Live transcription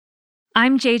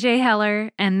I'm JJ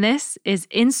Heller, and this is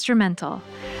Instrumental,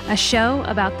 a show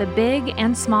about the big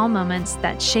and small moments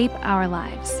that shape our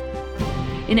lives.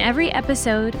 In every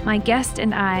episode, my guest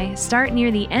and I start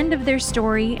near the end of their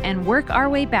story and work our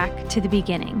way back to the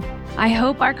beginning. I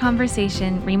hope our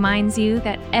conversation reminds you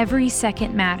that every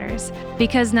second matters,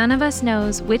 because none of us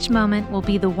knows which moment will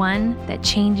be the one that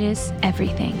changes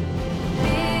everything.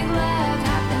 Big love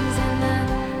happens in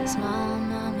the small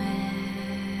moments.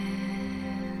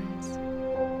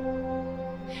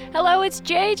 Hello, it's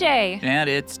JJ. And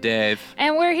it's Dave.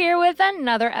 And we're here with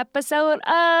another episode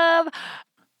of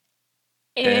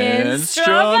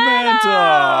Instrumental.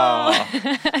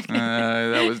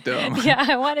 That was dumb. Yeah,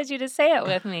 I wanted you to say it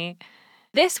with me.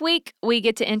 This week, we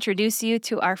get to introduce you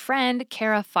to our friend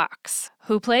Cara Fox,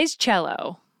 who plays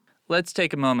cello. Let's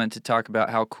take a moment to talk about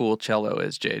how cool cello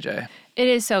is, JJ. It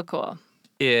is so cool.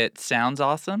 It sounds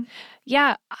awesome.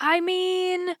 Yeah, I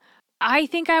mean, I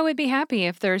think I would be happy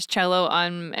if there's cello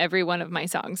on every one of my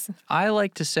songs. I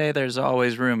like to say there's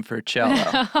always room for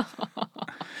cello.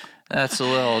 That's a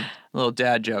little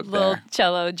dad joke Little there.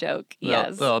 cello joke,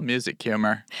 yes. Little music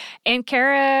humor. And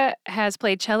Cara has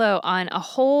played cello on a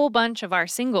whole bunch of our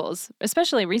singles,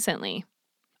 especially recently.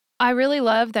 I really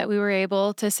love that we were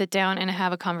able to sit down and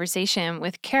have a conversation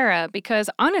with Cara because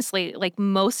honestly, like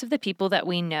most of the people that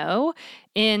we know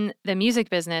in the music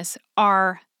business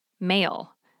are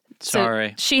male. Sorry.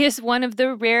 So she is one of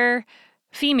the rare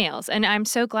females, and I'm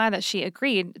so glad that she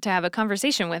agreed to have a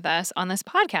conversation with us on this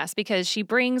podcast because she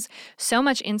brings so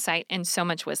much insight and so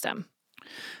much wisdom.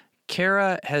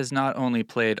 Cara has not only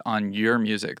played on your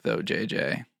music, though,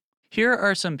 JJ. Here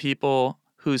are some people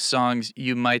whose songs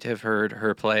you might have heard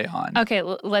her play on. Okay,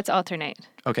 let's alternate.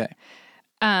 Okay.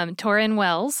 Torrin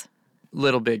Wells,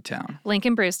 Little Big Town.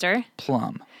 Lincoln Brewster,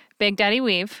 Plum. Big Daddy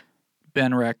Weave,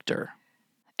 Ben Rector.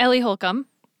 Ellie Holcomb,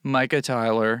 Micah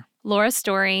Tyler. Laura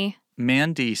Story,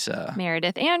 Mandisa.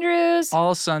 Meredith Andrews,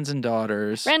 All Sons and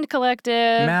Daughters. Rend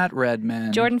Collective, Matt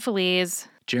Redman. Jordan Feliz,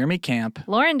 Jeremy Camp.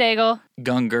 Lauren Daigle,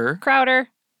 Gunger. Crowder.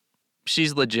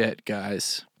 She's legit,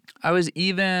 guys. I was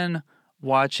even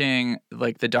watching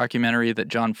the documentary that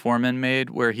John Foreman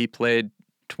made where he played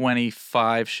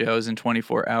 25 shows in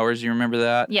 24 hours. You remember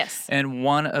that? Yes. And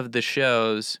one of the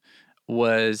shows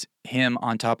was him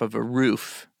on top of a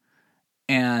roof.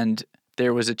 And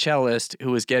there was a cellist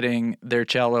who was getting their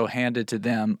cello handed to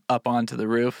them up onto the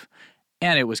roof.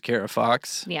 And it was Cara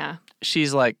Fox. Yeah.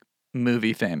 She's like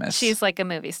movie famous. She's like a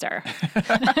movie star.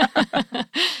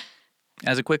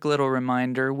 As a quick little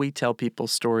reminder, we tell people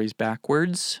stories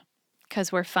backwards.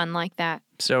 Because we're fun like that.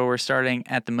 So we're starting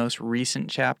at the most recent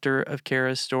chapter of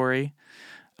Cara's story.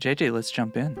 JJ, let's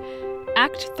jump in.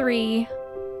 Act 3,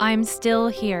 I'm Still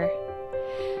Here.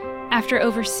 After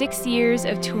over 6 years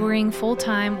of touring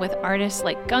full-time with artists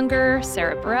like Gunger,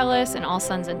 Sarah Bareilles, and All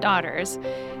Sons and Daughters,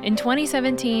 in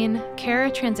 2017,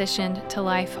 Cara transitioned to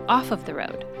life off of the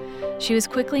road. She was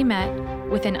quickly met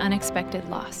with an unexpected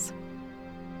loss.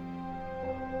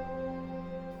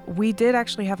 We did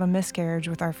actually have a miscarriage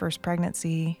with our first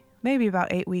pregnancy, maybe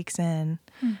about 8 weeks in.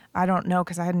 I don't know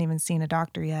because I hadn't even seen a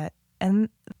doctor yet. And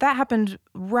that happened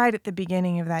right at the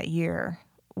beginning of that year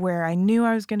where I knew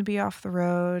I was going to be off the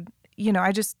road. You know,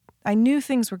 I knew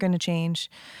things were going to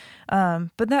change.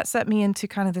 But that set me into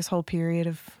kind of this whole period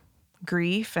of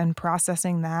grief and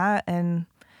processing that and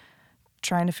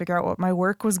trying to figure out what my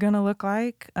work was going to look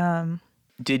like.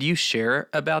 Did you share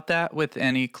about that with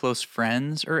any close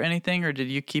friends or anything, or did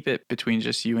you keep it between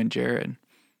just you and Jared?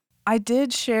 I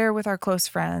did share with our close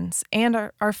friends and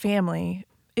our family.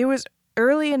 It was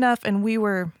early enough, and we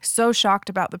were so shocked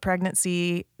about the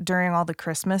pregnancy during all the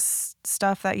Christmas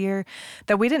stuff that year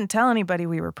that we didn't tell anybody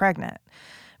we were pregnant.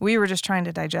 We were just trying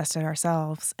to digest it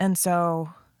ourselves. And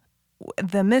so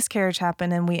the miscarriage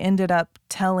happened, and we ended up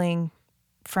telling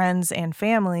friends and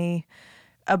family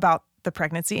about the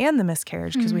pregnancy and the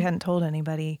miscarriage because we hadn't told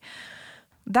anybody.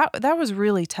 That was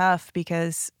really tough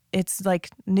because it's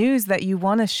like news that you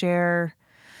want to share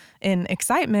in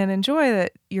excitement and joy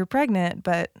that you're pregnant,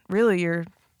 but really you're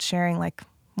sharing like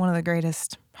one of the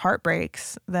greatest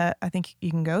heartbreaks that I think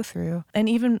you can go through. And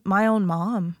even my own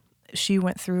mom, she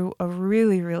went through a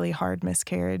really, really hard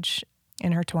miscarriage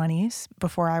in her 20s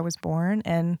before I was born.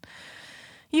 And,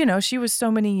 you know, she was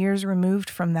so many years removed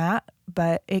from that,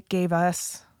 but it gave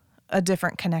us a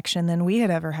different connection than we had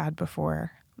ever had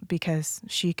before because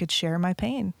she could share my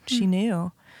pain. She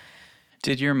knew.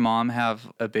 Did your mom have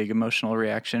a big emotional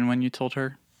reaction when you told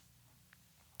her?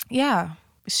 Yeah.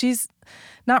 She's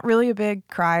not really a big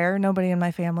crier. Nobody in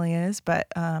my family is, but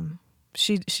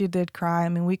she did cry. I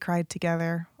mean, we cried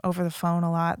together over the phone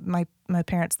a lot. My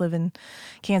parents live in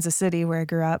Kansas City where I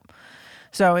grew up.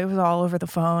 So it was all over the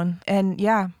phone. And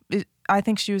yeah, I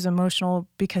think she was emotional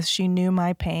because she knew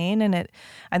my pain, and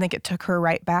I think it took her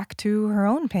right back to her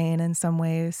own pain in some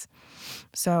ways.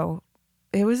 So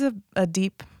it was a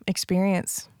deep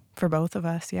experience for both of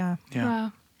us. Yeah. Yeah.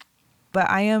 Wow. But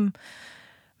I am,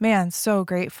 man, so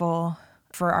grateful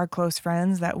for our close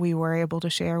friends that we were able to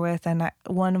share with. And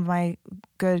one of my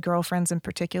good girlfriends in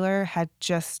particular had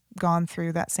just gone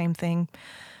through that same thing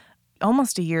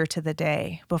almost a year to the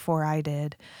day before I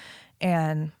did.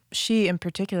 And she in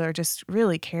particular just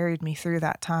really carried me through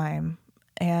that time.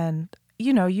 And,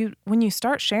 when you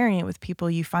start sharing it with people,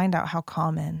 you find out how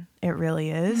common it really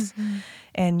is. Mm-hmm.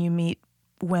 And you meet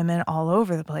women all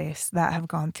over the place that have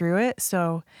gone through it.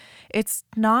 So it's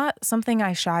not something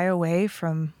I shy away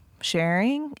from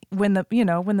sharing when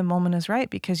the moment is right,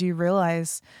 because you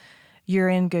realize you're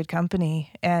in good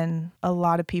company, and a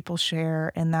lot of people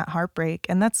share in that heartbreak.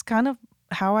 And that's kind of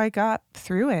how I got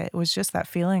through it. It was just that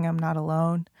feeling I'm not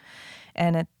alone.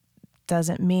 And it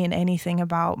doesn't mean anything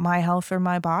about my health or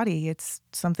my body. It's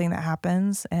something that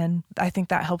happens. And I think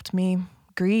that helped me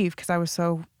grieve because I was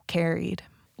so carried.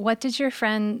 What did your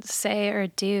friend say or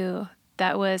do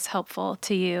that was helpful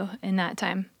to you in that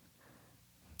time?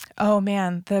 Oh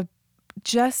man,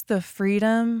 just the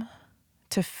freedom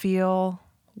to feel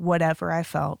whatever I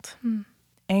felt.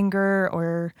 Anger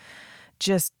or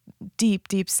just deep,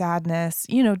 deep sadness.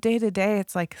 Day to day,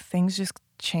 it's like things just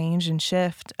change and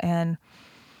shift. And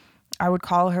I would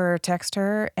call her or text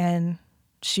her, and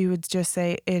she would just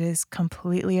say, it is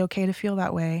completely okay to feel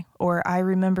that way. Or I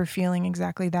remember feeling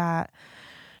exactly that.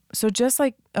 So just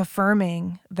like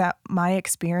affirming that my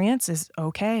experience is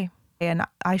okay. And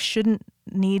I shouldn't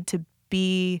need to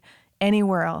be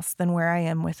anywhere else than where I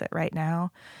am with it right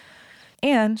now.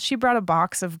 And she brought a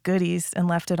box of goodies and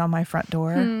left it on my front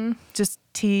door. Just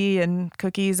tea and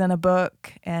cookies and a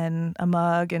book and a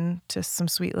mug and just some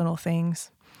sweet little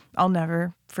things. I'll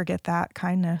never forget that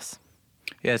kindness.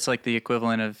 Yeah, it's like the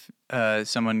equivalent of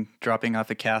someone dropping off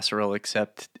a casserole,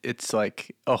 except it's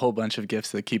like a whole bunch of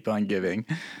gifts that keep on giving.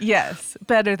 Yes,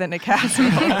 better than a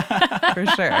casserole, for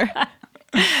sure.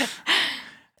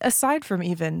 Aside from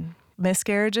even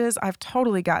miscarriages, I've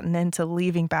totally gotten into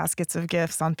leaving baskets of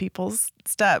gifts on people's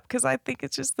step because I think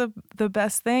it's just the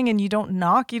best thing. And you don't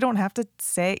knock, you don't have to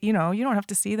say, you don't have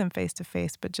to see them face to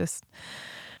face, but just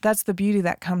that's the beauty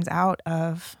that comes out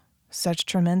of such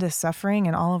tremendous suffering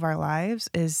in all of our lives,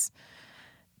 is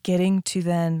getting to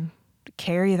then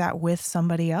carry that with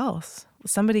somebody else.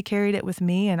 Somebody carried it with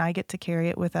me, and I get to carry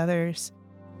it with others.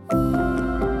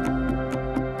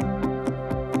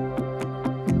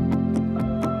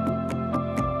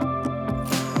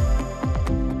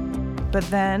 But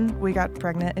then we got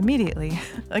pregnant immediately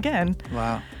again.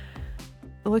 Wow.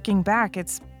 Looking back,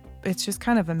 it's just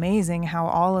kind of amazing how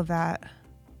all of that,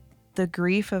 the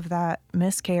grief of that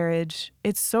miscarriage,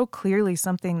 it's so clearly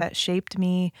something that shaped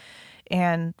me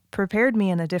and prepared me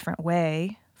in a different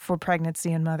way for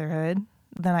pregnancy and motherhood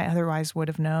than I otherwise would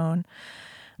have known.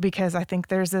 Because I think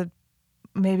there's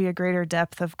maybe a greater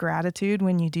depth of gratitude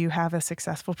when you do have a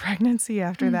successful pregnancy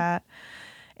after that.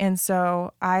 And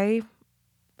so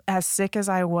as sick as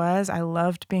I was, I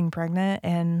loved being pregnant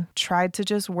and tried to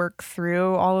just work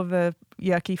through all of the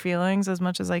yucky feelings as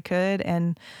much as I could.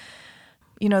 And,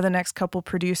 the next couple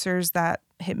producers that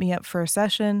hit me up for a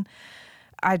session,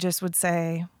 I just would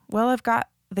say, well, I've got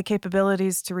the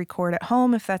capabilities to record at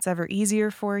home if that's ever easier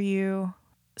for you.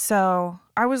 So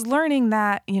I was learning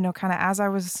that, kind of as I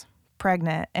was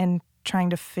pregnant and trying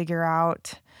to figure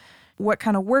out what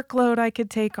kind of workload I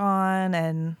could take on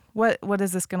and what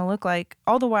is this going to look like,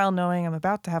 all the while knowing I'm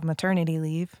about to have maternity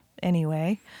leave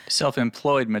anyway.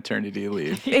 Self-employed maternity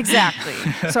leave. Exactly.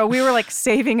 So we were like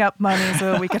saving up money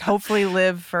so that we could hopefully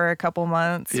live for a couple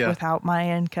months without my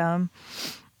income.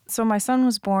 So my son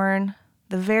was born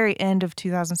the very end of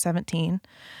 2017,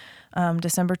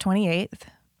 December 28th.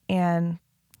 And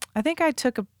I think I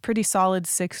took a pretty solid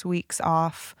 6 weeks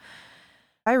off.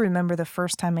 I remember the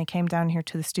first time I came down here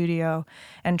to the studio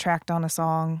and tracked on a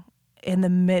song in the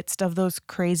midst of those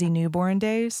crazy newborn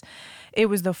days. It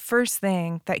was the first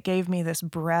thing that gave me this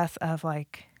breath of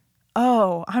like,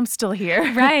 oh, I'm still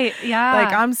here. Right, yeah.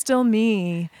 Like, I'm still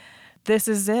me. This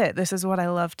is it. This is what I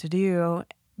love to do.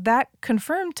 That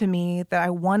confirmed to me that I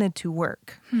wanted to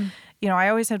work. I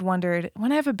always had wondered,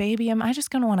 when I have a baby, am I just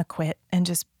going to want to quit and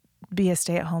just be a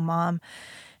stay-at-home mom?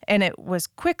 And it was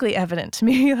quickly evident to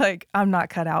me, like, I'm not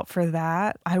cut out for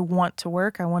that. I want to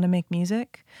work. I want to make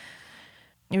music.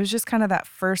 It was just kind of that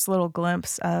first little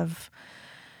glimpse of,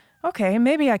 okay,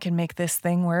 maybe I can make this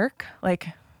thing work.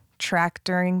 Like, track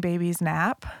during baby's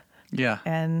nap. Yeah.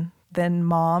 And then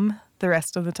mom the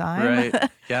rest of the time. Right.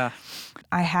 Yeah.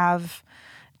 I have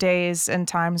days and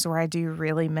times where I do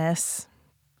really miss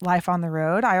life on the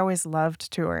road. I always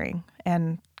loved touring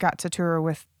and got to tour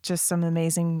with just some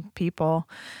amazing people.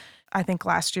 I think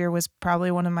last year was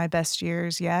probably one of my best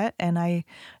years yet, and I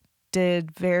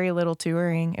did very little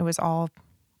touring. It was all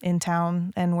in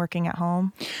town and working at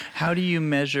home. How do you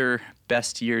measure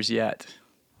best years yet?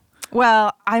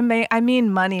 Well, I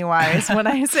mean money-wise when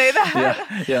I say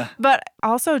that. Yeah. But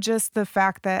also just the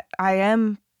fact that I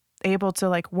am able to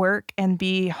like work and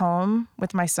be home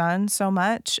with my son so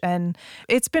much. And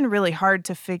it's been really hard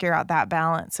to figure out that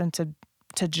balance and to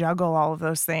juggle all of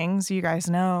those things, you guys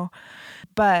know.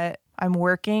 But I'm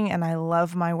working and I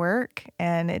love my work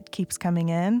and it keeps coming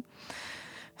in.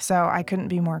 So I couldn't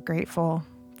be more grateful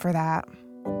for that.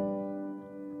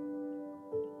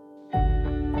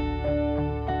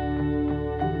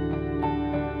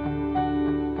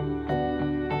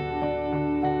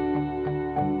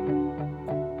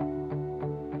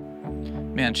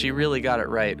 Man, she really got it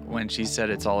right when she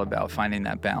said it's all about finding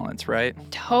that balance, right?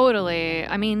 Totally.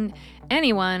 I mean,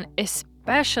 anyone,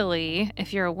 especially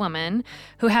if you're a woman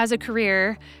who has a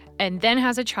career and then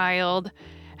has a child,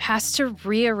 has to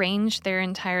rearrange their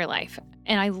entire life.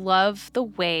 And I love the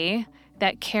way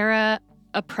that Cara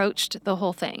approached the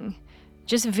whole thing.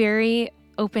 Just very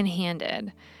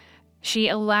open-handed. She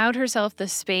allowed herself the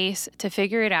space to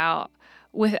figure it out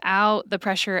without the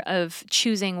pressure of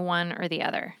choosing one or the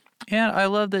other. And I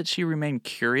love that she remained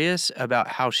curious about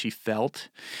how she felt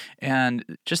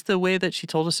and just the way that she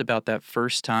told us about that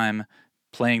first time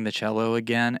playing the cello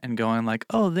again and going like,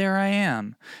 oh, there I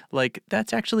am. Like,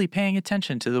 that's actually paying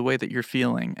attention to the way that you're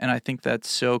feeling. And I think that's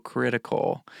so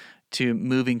critical to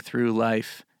moving through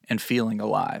life and feeling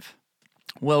alive.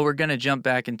 Well, we're going to jump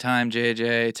back in time,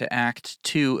 JJ, to Act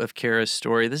 2 of Cara's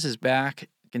story. This is back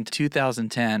in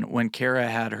 2010 when Cara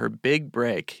had her big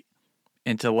break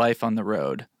into life on the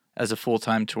road as a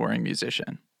full-time touring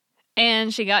musician.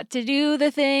 And she got to do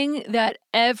the thing that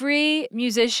every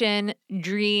musician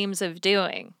dreams of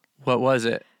doing. What was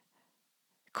it?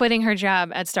 Quitting her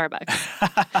job at Starbucks.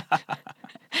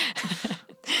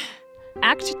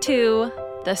 Act 2,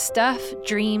 The Stuff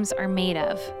Dreams Are Made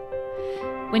Of.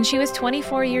 When she was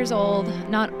 24 years old,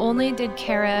 not only did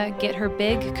Cara get her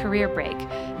big career break,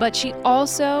 but she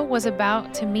also was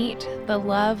about to meet the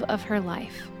love of her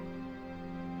life.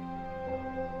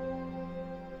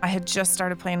 I had just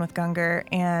started playing with Gungor,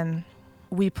 and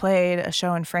we played a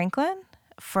show in Franklin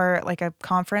for like a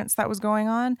conference that was going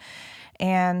on.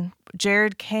 And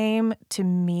Jared came to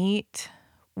meet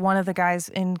one of the guys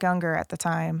in Gungor at the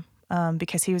time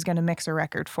because he was going to mix a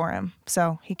record for him.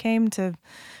 So he came to,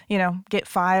 get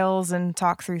files and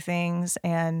talk through things.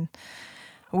 And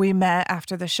we met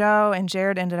after the show, and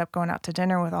Jared ended up going out to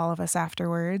dinner with all of us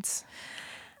afterwards.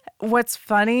 What's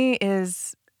funny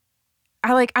is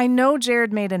I know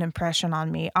Jared made an impression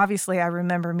on me. Obviously, I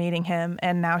remember meeting him,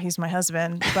 and now he's my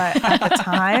husband. But at the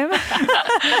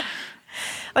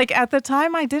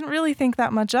time, I didn't really think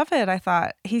that much of it. I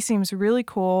thought, he seems really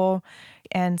cool.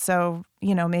 And so,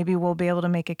 maybe we'll be able to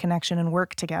make a connection and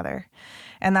work together.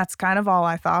 And that's kind of all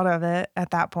I thought of it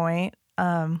at that point.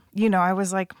 I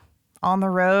was like on the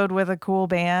road with a cool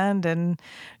band and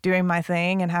doing my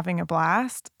thing and having a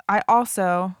blast. I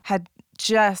also had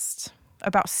just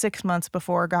about 6 months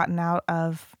before gotten out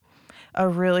of a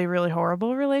really, really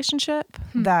horrible relationship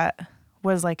that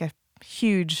was like a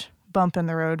huge bump in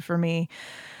the road for me,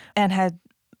 and had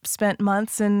spent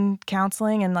months in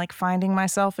counseling and like finding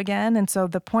myself again. And so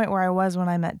the point where I was when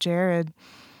I met Jared,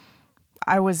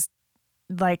 I was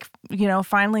like,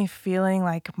 finally feeling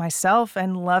like myself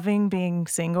and loving being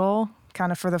single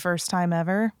kind of for the first time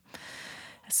ever.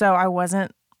 So I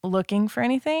wasn't looking for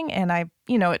anything. And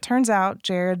it turns out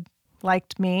Jared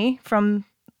liked me from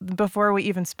before we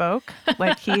even spoke.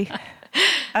 Like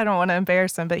I don't want to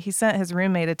embarrass him, but he sent his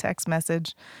roommate a text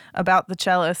message about the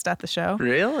cellist at the show.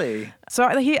 Really? So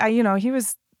he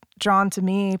was drawn to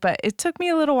me, but it took me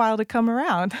a little while to come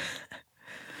around.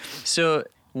 So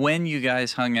when you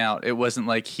guys hung out, it wasn't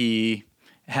like he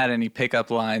had any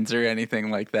pickup lines or anything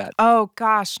like that? Oh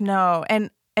gosh, no. And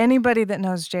anybody that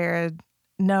knows Jared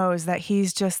knows that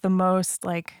he's just the most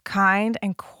like kind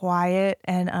and quiet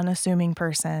and unassuming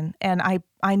person. And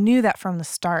I knew that from the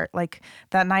start. Like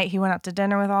that night he went out to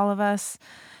dinner with all of us.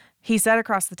 He sat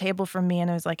across the table from me,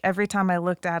 and it was like every time I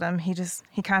looked at him, he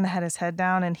kind of had his head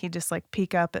down and he just like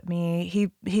peek up at me.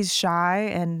 He's shy,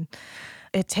 and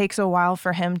it takes a while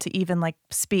for him to even like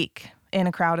speak in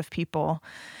a crowd of people.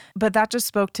 But that just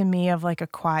spoke to me of like a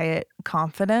quiet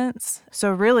confidence.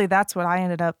 So really that's what I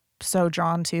ended up so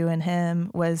drawn to in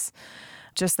him, was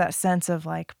just that sense of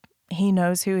like, he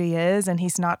knows who he is and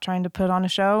he's not trying to put on a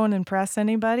show and impress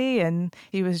anybody. And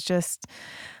he was just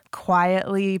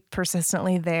quietly,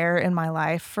 persistently there in my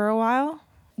life for a while.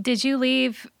 Did you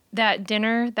leave that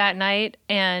dinner that night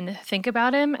and think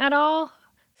about him at all?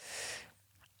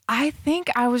 I think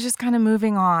I was just kind of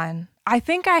moving on. I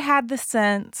think I had the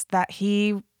sense that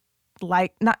he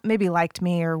maybe liked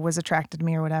me or was attracted to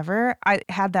me or whatever. I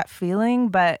had that feeling,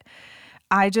 but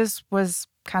I just was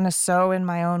kind of so in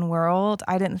my own world.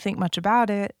 I didn't think much about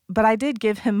it, but I did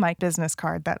give him my business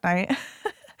card that night.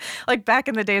 Like back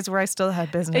in the days where I still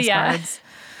had business cards.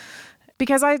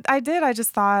 Because I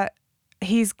just thought,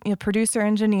 he's a producer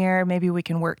engineer, maybe we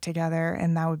can work together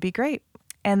and that would be great.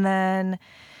 And then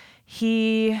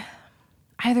he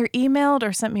either emailed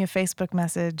or sent me a Facebook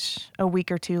message a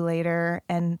week or two later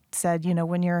and said,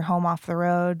 when you're home off the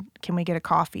road, can we get a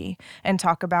coffee and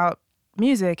talk about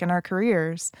music and our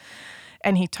careers?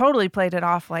 And he totally played it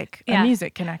off like a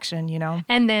music connection,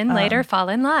 And then later fall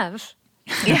in love.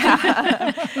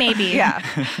 Yeah. Maybe. Yeah.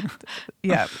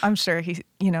 Yeah. I'm sure he,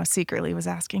 secretly was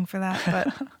asking for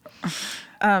that.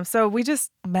 But so we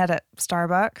just met at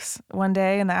Starbucks one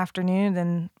day in the afternoon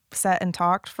and sat and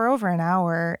talked for over an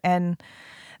hour. And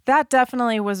that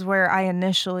definitely was where I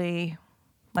initially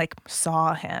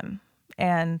saw him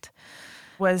and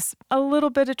was a little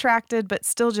bit attracted, but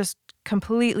still just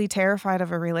completely terrified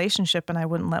of a relationship, and I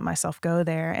wouldn't let myself go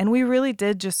there. And we really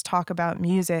did just talk about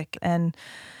music. And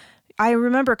I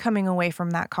remember coming away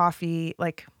from that coffee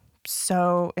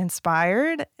so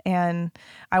inspired. And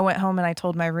I went home and I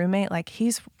told my roommate,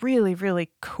 he's really, really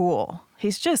cool.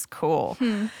 He's just cool.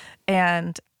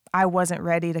 And I wasn't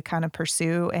ready to kind of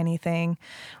pursue anything.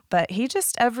 But he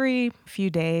just every few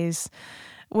days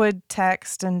would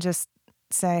text and just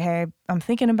say, hey, I'm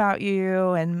thinking about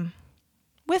you. And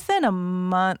within a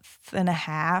month and a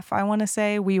half, I want to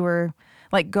say, we were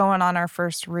going on our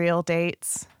first real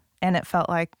dates. And it felt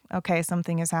like, okay,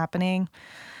 something is happening.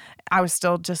 I was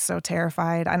still just so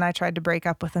terrified. And I tried to break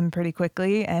up with him pretty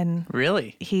quickly. And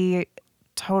Really? He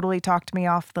totally talked me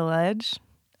off the ledge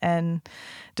and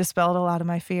dispelled a lot of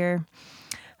my fear.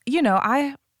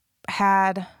 I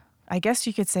had, I guess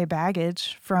you could say,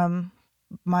 baggage from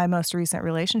my most recent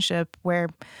relationship where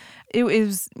it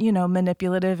was,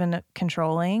 manipulative and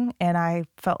controlling. And I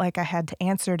felt like I had to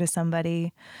answer to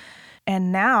somebody.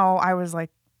 And now I was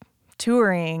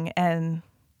touring and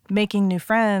making new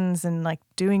friends and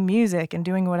doing music and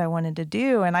doing what I wanted to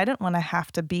do. And I didn't want to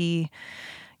have to be,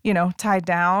 tied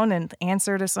down and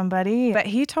answer to somebody. But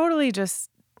he totally just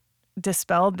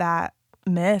dispelled that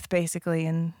myth, basically.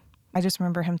 And I just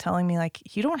remember him telling me,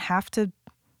 you don't have to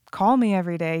call me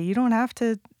every day. You don't have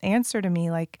to answer to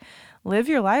me. Live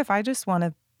your life. I just want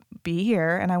to be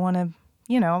here. And I want to,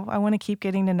 I want to keep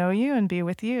getting to know you and be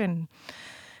with you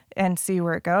and see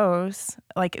where it goes.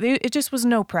 It just was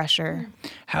no pressure.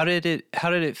 How did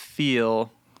it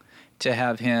feel to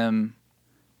have him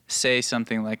say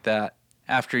something like that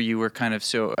after you were kind of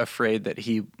so afraid that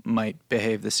he might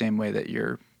behave the same way that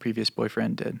your previous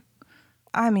boyfriend did?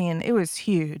 I mean, it was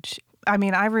huge. I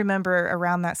mean, I remember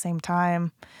around that same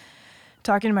time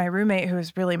talking to my roommate, who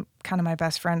was really kind of my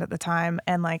best friend at the time,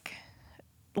 and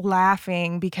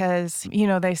laughing because,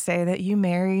 they say that you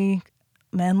marry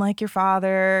men like your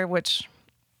father, which,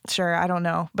 sure, I don't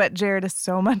know. But Jared is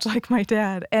so much like my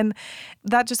dad. And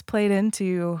that just played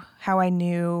into how I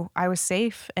knew I was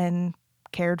safe and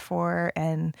cared for.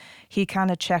 And he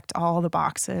kind of checked all the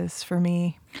boxes for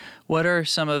me. What are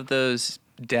some of those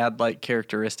dad-like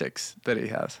characteristics that he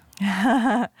has?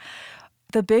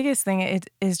 The biggest thing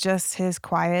is just his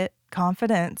quiet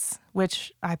confidence,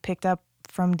 which I picked up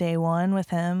from day one with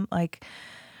him.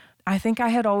 I think I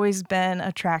had always been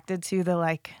attracted to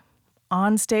the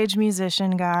on-stage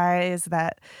musician guys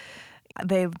that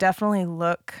they definitely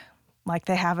look like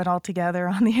they have it all together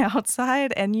on the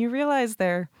outside, and you realize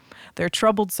they're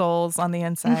troubled souls on the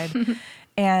inside.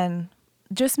 And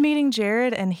just meeting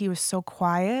Jared, and he was so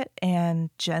quiet and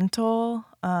gentle.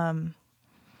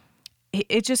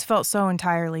 It just felt so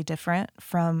entirely different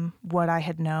from what I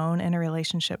had known in a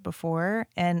relationship before.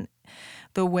 And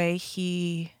the way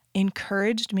he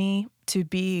encouraged me to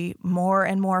be more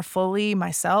and more fully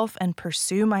myself and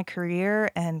pursue my career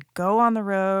and go on the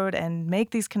road and make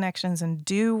these connections and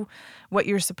do what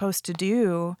you're supposed to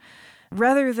do,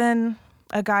 rather than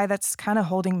a guy that's kind of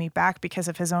holding me back because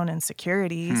of his own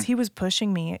insecurities. He was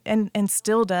pushing me and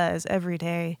still does every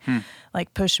day,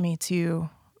 push me to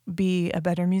be a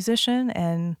better musician,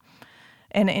 and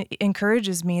it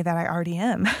encourages me that I already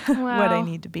am what I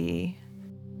need to be.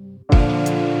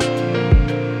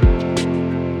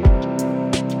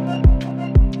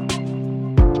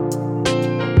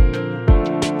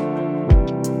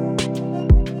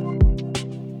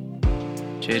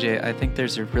 JJ, I think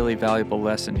there's a really valuable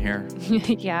lesson here.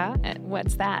 Yeah?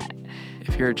 What's that?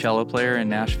 If you're a cello player in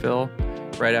Nashville,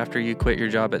 right after you quit your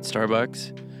job at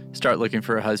Starbucks, start looking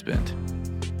for a husband.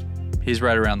 He's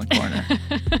right around the corner.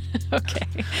 Okay.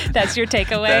 That's your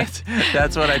takeaway?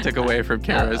 That's what I took away from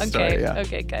Cara's story. Yeah.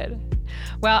 Okay, good.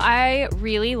 Well, I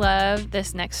really love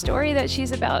this next story that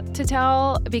she's about to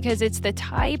tell because it's the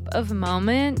type of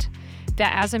moment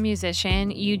that as a musician,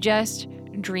 you just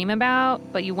dream about,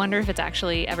 but you wonder if it's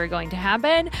actually ever going to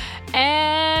happen.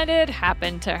 And it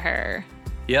happened to her.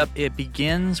 Yep, it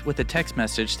begins with a text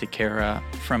message to Cara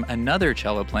from another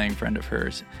cello playing friend of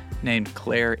hers named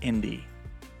Claire Indy.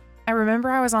 I remember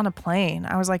I was on a plane.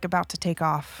 I was like about to take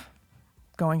off,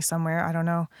 going somewhere, I don't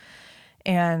know.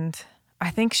 And I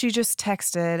think she just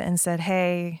texted and said,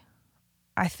 hey,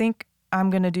 I think I'm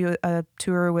going to do a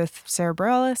tour with Sarah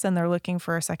Bareilles and they're looking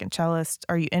for a second cellist.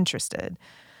 Are you interested?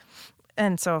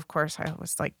 And so, of course, I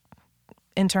was like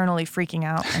internally freaking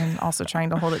out and also trying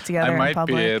to hold it together in public.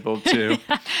 I might be able to.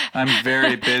 I'm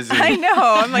very busy. I know.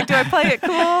 I'm like, do I play it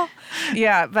cool?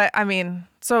 Yeah, but I mean,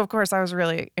 so of course I was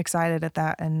really excited at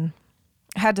that and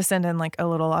had to send in like a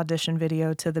little audition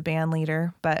video to the band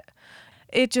leader, but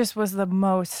it just was the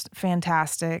most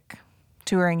fantastic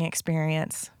touring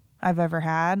experience I've ever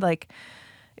had. Like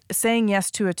saying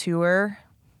yes to a tour,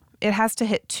 it has to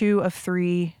hit 2 of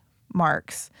 3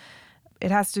 marks.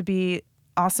 It has to be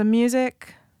awesome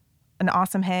music, an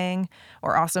awesome hang,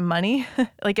 or awesome money.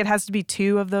 Like it has to be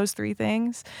 2 of those 3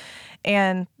 things.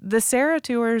 And the Sarah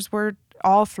tours were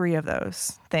all 3 of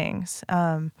those things.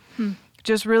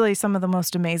 Just really some of the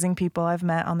most amazing people I've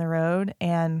met on the road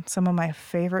and some of my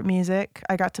favorite music.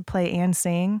 I got to play and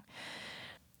sing.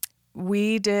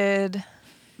 We did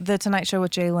The Tonight Show with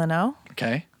Jay Leno.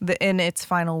 Okay. In its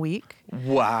final week.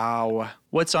 Wow.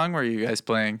 What song were you guys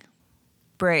playing?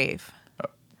 Brave.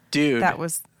 Dude. That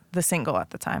was the single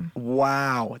at the time.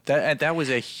 Wow. That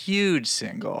was a huge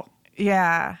single.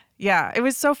 Yeah. Yeah. It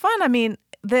was so fun. I mean,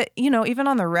 even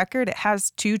on the record, it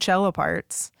has 2 cello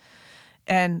parts.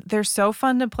 And they're so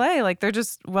fun to play. Like they're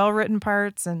just well-written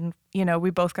parts, and we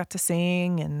both got to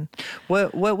sing. And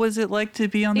what was it like to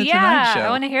be on the Tonight Show? Yeah, I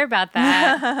want to hear about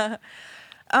that.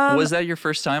 Was that your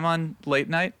first time on late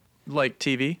night, like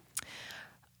TV?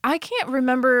 I can't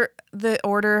remember the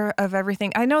order of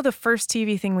everything. I know the first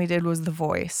TV thing we did was The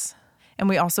Voice, and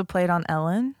we also played on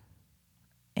Ellen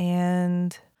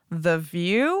and The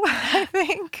View, I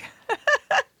think.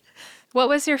 What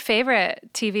was your favorite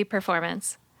TV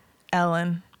performance?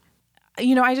 Ellen.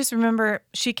 I just remember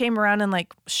she came around and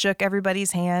like shook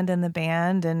everybody's hand in the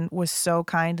band and was so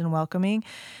kind and welcoming.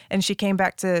 And she came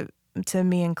back to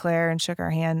me and Claire and shook our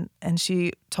hand, and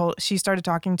she started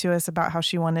talking to us about how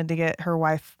she wanted to get her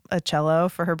wife a cello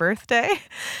for her birthday.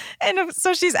 And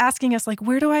so she's asking us like,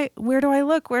 where do I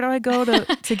look? Where do I go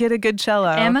to get a good cello?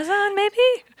 Amazon, maybe?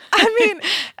 I mean,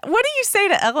 what do you say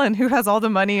to Ellen, who has all the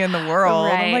money in the world?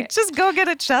 Right. I'm like, just go get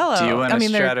a cello. Do you want a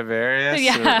Stradivarius?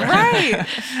 Yeah. Right.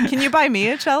 Can you buy me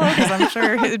a cello? Because I'm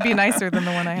sure it'd be nicer than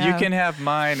the one I have. You can have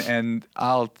mine, and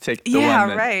I'll take the one.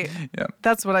 Yeah, right. Yeah.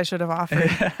 That's what I should have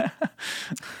offered.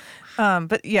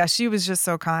 But yeah, she was just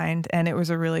so kind, and it was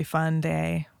a really fun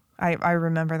day. I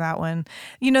remember that one.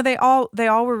 They all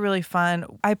were really fun.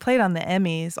 I played on the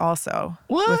Emmys also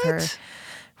with her,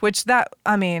 which that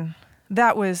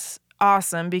was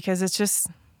awesome because it's just,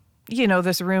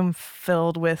 this room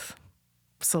filled with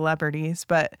celebrities,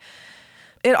 but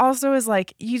it also is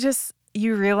like,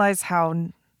 you realize how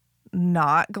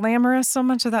not glamorous so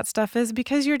much of that stuff is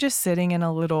because you're just sitting in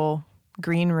a little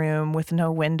green room with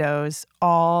no windows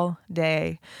all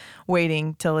day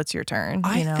waiting till it's your turn.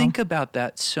 I think about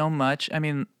that so much. I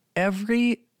mean,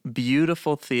 every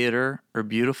beautiful theater or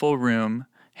beautiful room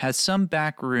has some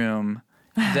back room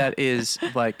that is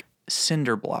like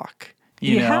cinder block,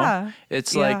 you know?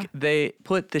 It's like they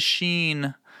put the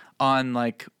sheen on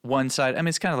like one side. I mean,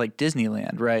 it's kind of like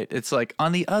Disneyland, right? It's like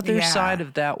on the other side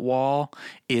of that wall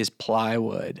is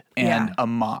plywood and a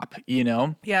mop,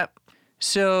 Yep.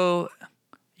 So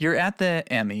you're at the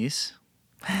Emmys.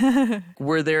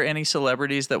 Were there any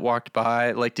celebrities that walked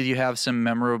by? Like, did you have some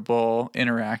memorable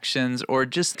interactions or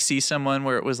just see someone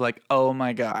where it was like, oh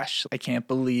my gosh, I can't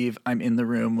believe I'm in the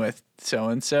room with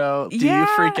so-and-so? Do you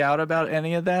freak out about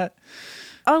any of that?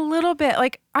 A little bit.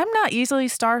 Like, I'm not easily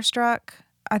starstruck,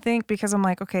 I think, because I'm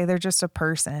like, okay, they're just a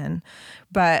person.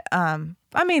 But,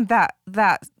 I mean, that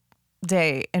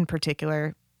day in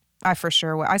particular, I for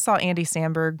sure, I saw Andy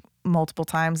Samberg multiple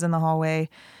times in the hallway.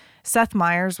 Seth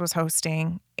Meyers was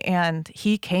hosting, and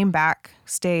he came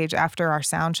backstage after our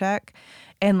sound check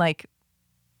and like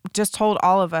just told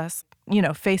all of us,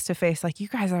 face to face, like, you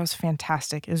guys, that was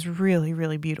fantastic. It was really,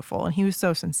 really beautiful. And he was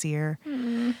so sincere.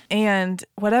 And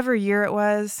whatever year it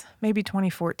was, maybe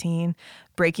 2014,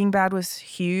 Breaking Bad was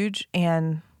huge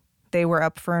and they were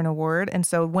up for an award. And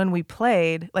so when we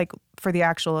played, like for the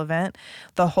actual event,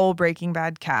 the whole Breaking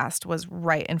Bad cast was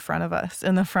right in front of us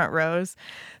in the front rows.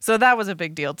 So that was a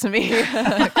big deal to me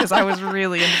because I was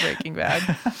really into Breaking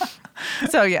Bad.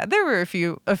 So yeah, there were a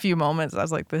few moments I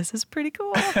was like, this is pretty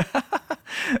cool.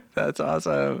 That's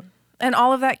awesome. And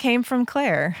all of that came from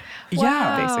Claire.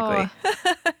 Yeah.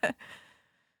 Basically.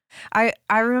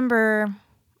 I remember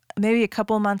maybe a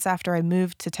couple months after I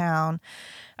moved to town,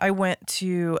 I went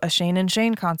to a Shane and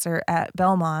Shane concert at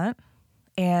Belmont,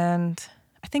 and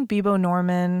I think Bebo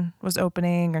Norman was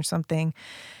opening or something,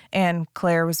 and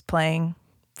Claire was playing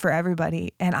for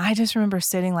everybody. And I just remember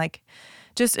sitting like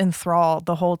just enthralled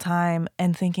the whole time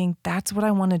and thinking, that's what I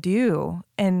want to do.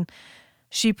 And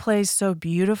she plays so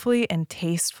beautifully and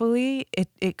tastefully.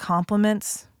 It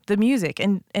complements the music.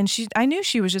 And I knew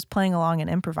she was just playing along and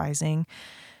improvising.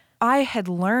 I had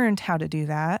learned how to do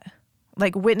that,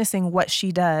 like witnessing what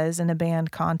she does in a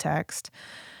band context.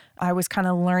 I was kind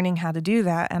of learning how to do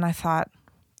that. And I thought,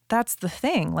 that's the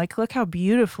thing. Like, look how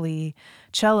beautifully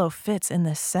cello fits in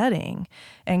this setting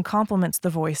and complements the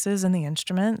voices and the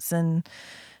instruments. And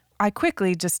I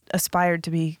quickly just aspired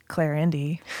to be Claire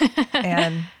Indy.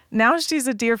 And now she's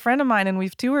a dear friend of mine and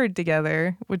we've toured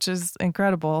together, which is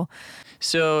incredible.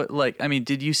 So, like, I mean,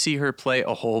 did you see her play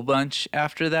a whole bunch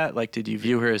after that? Like, did you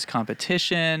view her as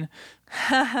competition?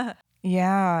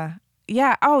 Yeah.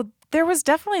 Yeah. Oh, there was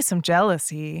definitely some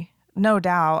jealousy, no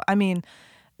doubt. I mean,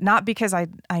 not because I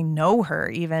know her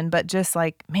even, but just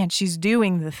like, man, she's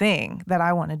doing the thing that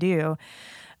I want to do.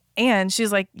 And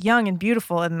she's like young and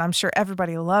beautiful, and I'm sure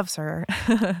everybody loves her.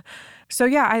 So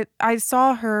yeah, I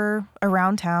saw her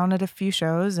around town at a few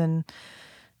shows, and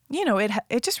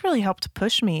it just really helped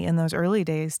push me in those early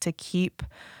days to keep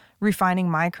refining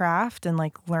my craft and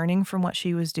like learning from what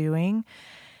she was doing.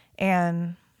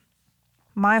 And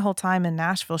my whole time in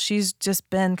Nashville, she's just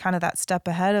been kind of that step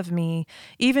ahead of me,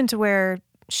 even to where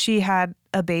she had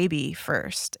a baby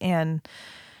first. And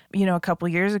a couple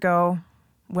years ago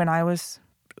when I was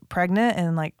pregnant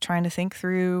and like trying to think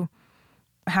through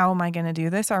how am I going to do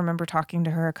this, I remember talking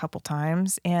to her a couple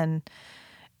times, and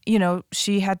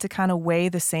she had to kind of weigh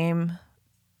the same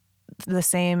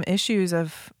issues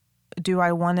of, do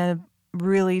I want to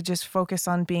really just focus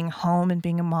on being home and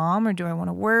being a mom, or do I want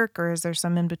to work, or is there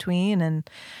some in between? And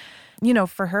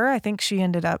for her, I think she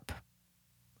ended up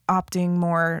opting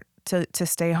more to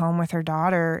stay home with her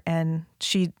daughter, and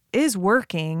she is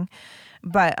working,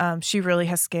 but she really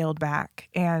has scaled back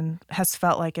and has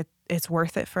felt like it's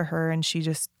worth it for her, and she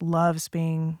just loves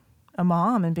being a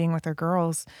mom and being with her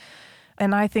girls.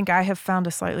 And I think I have found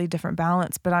a slightly different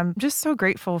balance, but I'm just so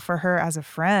grateful for her as a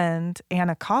friend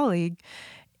and a colleague,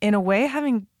 in a way,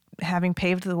 having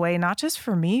paved the way not just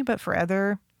for me, but for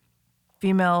other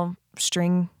female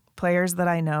string players that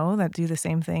I know that do the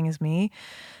same thing as me,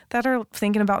 that are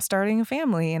thinking about starting a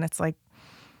family. And it's like,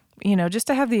 just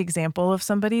to have the example of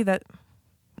somebody that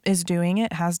is doing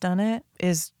it, has done it,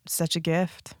 is such a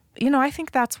gift. I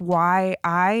think that's why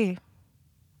I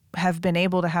have been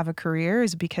able to have a career,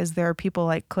 is because there are people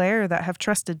like Claire that have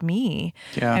trusted me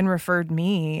and referred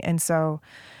me. And so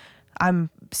I'm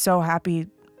so happy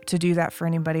to do that for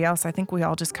anybody else. I think we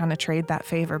all just kind of trade that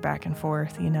favor back and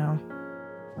forth,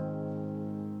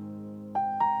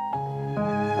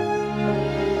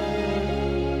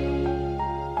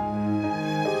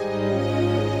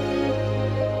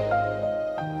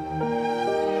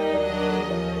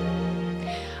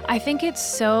 I think it's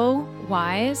so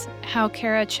wise how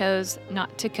Cara chose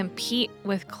not to compete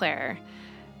with Claire,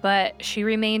 but she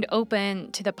remained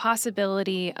open to the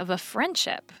possibility of a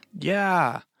friendship.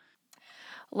 Yeah.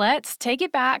 Let's take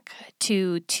it back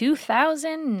to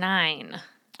 2009.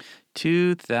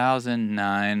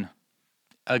 2009.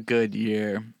 A good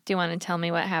year. Do you want to tell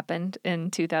me what happened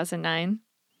in 2009?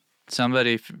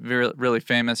 Somebody really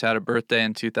famous had a birthday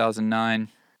in 2009.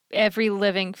 Every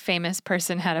living famous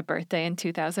person had a birthday in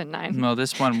 2009. No,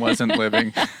 this one wasn't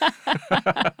living.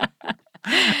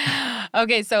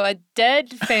 Okay, so a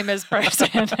dead famous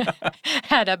person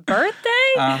had a birthday?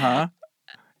 Uh-huh.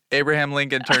 Abraham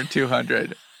Lincoln turned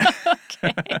 200.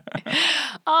 Okay.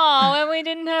 Oh, and we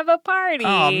didn't have a party.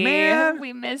 Oh, man.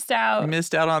 We missed out.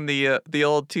 Missed out on the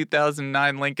old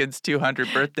 2009 Lincoln's 200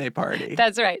 birthday party.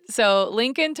 That's right. So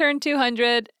Lincoln turned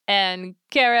 200 and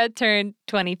Cara turned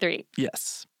 23.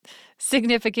 Yes.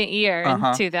 Significant year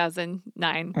in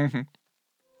 2009. Mm-hmm.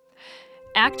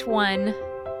 Act 1,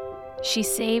 she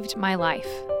saved my life.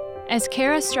 As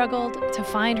Cara struggled to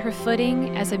find her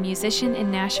footing as a musician in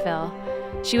Nashville,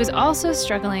 she was also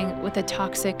struggling with a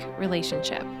toxic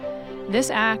relationship. This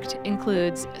act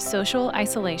includes social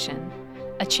isolation,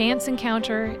 a chance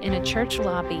encounter in a church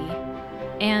lobby,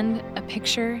 and a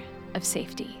picture of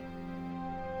safety.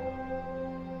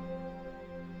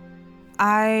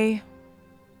 I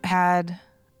had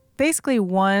basically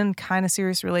one kind of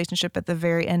serious relationship at the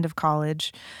very end of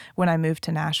college when I moved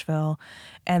to Nashville,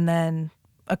 and then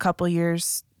a couple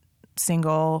years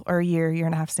single, or a year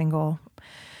and a half single,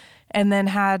 and then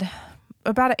had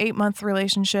about an 8-month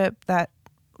relationship that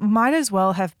might as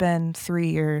well have been 3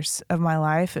 years of my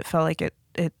life. It felt like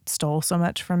it stole so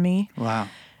much from me. Wow.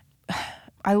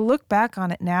 I look back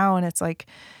on it now and it's like,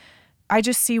 I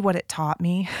just see what it taught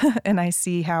me and I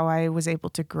see how I was able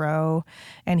to grow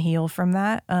and heal from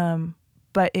that.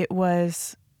 But it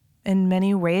was in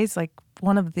many ways like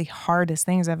one of the hardest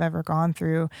things I've ever gone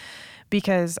through,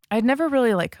 because I'd never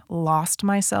really like lost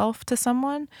myself to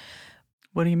someone.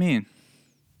 What do you mean?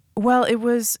 Well, it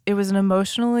was an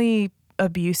emotionally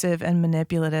abusive and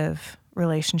manipulative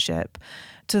relationship,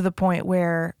 to the point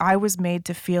where I was made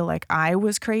to feel like I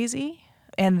was crazy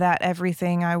and that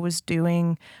everything I was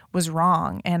doing was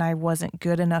wrong and I wasn't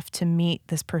good enough to meet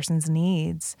this person's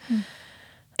needs.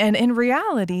 And in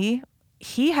reality,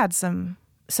 he had some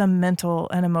mental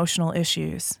and emotional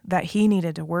issues that he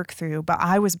needed to work through, but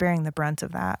I was bearing the brunt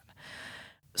of that.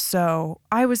 So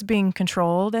I was being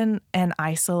controlled and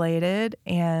isolated,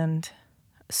 and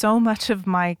so much of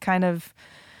my kind of,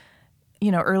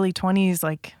 early 20s,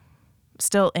 like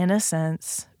still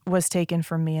innocence, was taken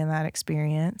from me in that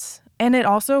experience. And it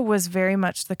also was very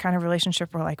much the kind of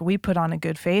relationship where like we put on a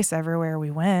good face everywhere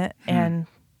we went, and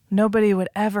nobody would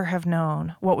ever have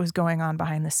known what was going on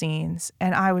behind the scenes.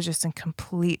 And I was just in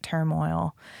complete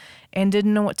turmoil and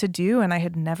didn't know what to do. And I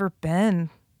had never been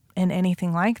in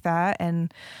anything like that.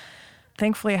 And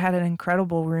thankfully I had an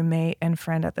incredible roommate and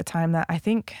friend at the time that I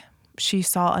think she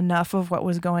saw enough of what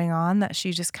was going on that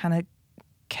she just kind of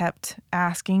kept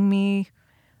asking me,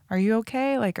 "Are you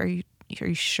okay? Like, are you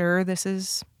sure this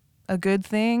is a good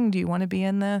thing? Do you want to be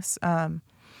in this?" And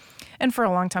for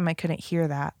a long time I couldn't hear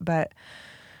that, but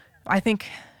I think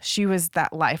she was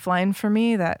that lifeline for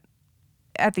me that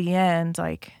at the end,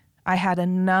 like, I had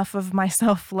enough of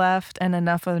myself left and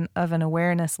enough of an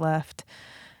awareness left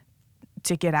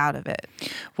to get out of it.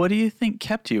 What do you think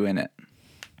kept you in it?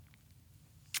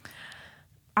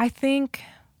 I think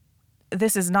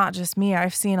this is not just me.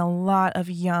 I've seen a lot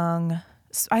of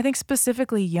I think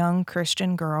specifically young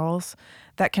Christian girls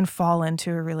that can fall into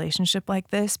a relationship like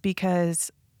this,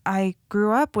 because I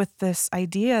grew up with this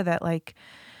idea that like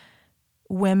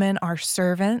women are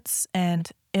servants,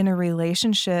 and in a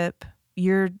relationship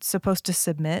you're supposed to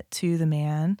submit to the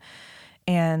man.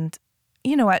 And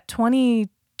at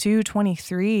 22,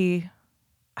 23,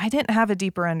 I didn't have a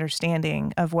deeper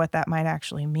understanding of what that might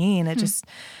actually mean.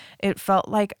 It felt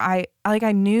like I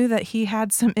knew that he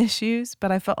had some issues,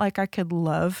 but I felt like I could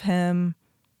love him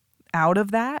out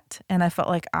of that, and I felt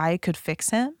like I could fix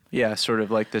him. Yeah, sort of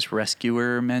like this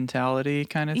rescuer mentality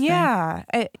kind of thing. Yeah.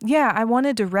 I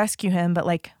wanted to rescue him, but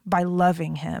like by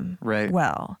loving him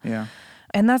well. Yeah.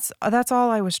 And that's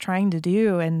all I was trying to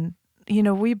do. And,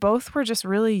 we both were just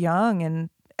really young, and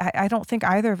I don't think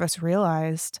either of us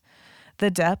realized the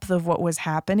depth of what was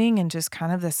happening and just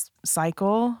kind of this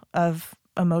cycle of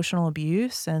emotional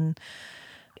abuse. And,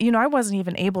 I wasn't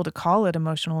even able to call it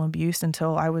emotional abuse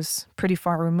until I was pretty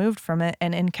far removed from it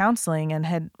and in counseling,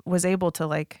 and was able to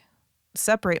like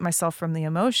separate myself from the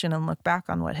emotion and look back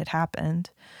on what had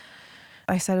happened.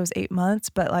 I said it was 8 months,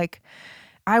 but like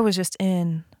I was just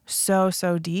in so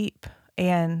deep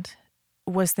and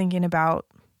was thinking about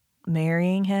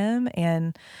marrying him.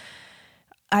 And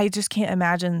I just can't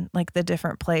imagine like the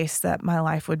different place that my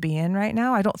life would be in right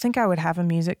now. I don't think I would have a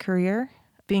music career.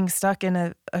 Being stuck in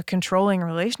a controlling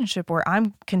relationship where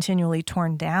I'm continually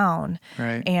torn down,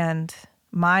 right, and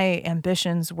my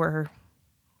ambitions were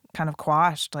kind of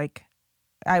quashed. Like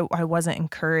I wasn't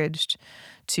encouraged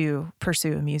to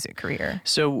pursue a music career.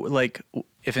 So like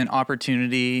if an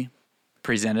opportunity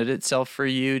presented itself for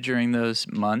you during those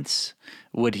months,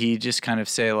 would he just kind of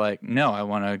say like, "No, I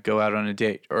want to go out on a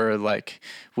date"? Or like,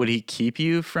 would he keep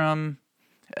you from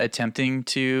attempting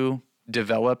to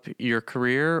develop your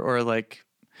career? Or like,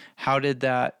 how did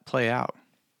that play out?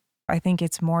 I think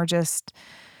it's more just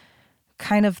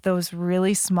kind of those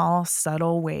really small,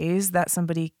 subtle ways that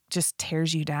somebody just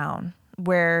tears you down,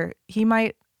 where he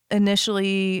might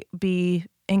initially be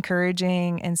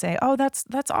encouraging and say, "Oh, that's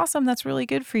awesome. That's really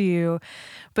good for you."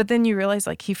 But then you realize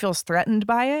like he feels threatened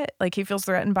by it. Like he feels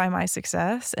threatened by my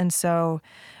success. And so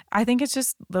I think it's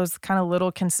just those kind of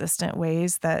little consistent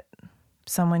ways that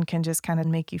someone can just kind of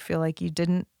make you feel like you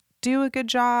didn't do a good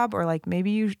job, or like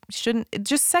maybe you shouldn't.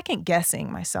 Just second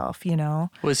guessing myself, you know?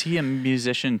 Was he a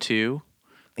musician too?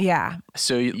 Yeah.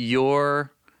 So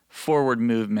your forward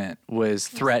movement was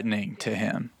threatening to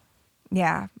him.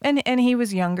 Yeah. And he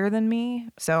was younger than me.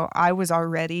 So I was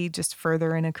already just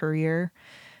further in a career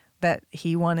that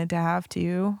he wanted to have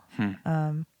too.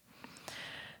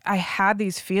 I had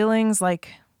these feelings like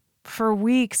for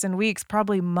weeks and weeks,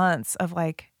 probably months, of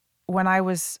like when I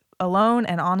was alone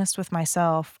and honest with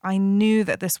myself, I knew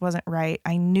that this wasn't right.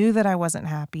 I knew that I wasn't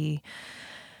happy.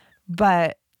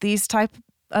 But these type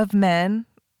of men,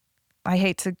 I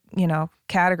hate to,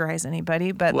 categorize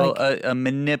anybody, but Well, a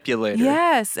manipulator.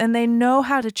 yes, and they know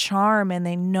how to charm, and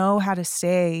they know how to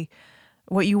say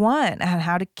what you want and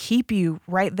how to keep you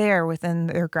right there within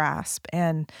their grasp.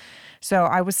 And so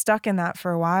I was stuck in that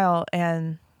for a while.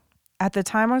 And at the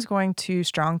time I was going to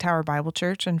Strong Tower Bible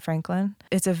Church in Franklin.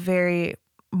 It's a very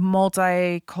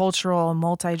multicultural,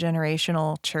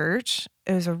 multi-generational church.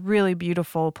 It was a really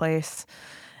beautiful place.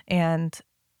 And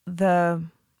the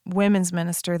women's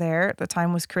minister there at the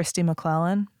time was Christy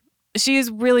McClellan. She is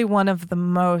really one of the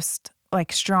most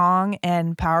like strong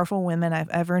and powerful women I've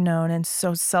ever known, and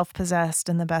so self-possessed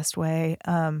in the best way.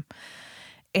 And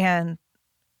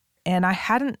I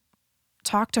hadn't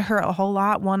talked to her a whole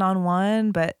lot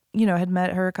one-on-one, but had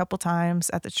met her a couple times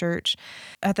at the church.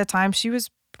 At the time she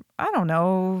was, I don't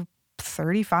know,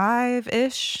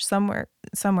 35-ish, somewhere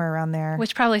around there.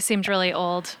 Which probably seemed really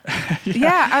old.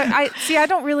 Yeah, I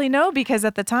don't really know, because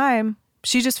at the time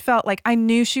she just felt like I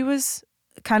knew she was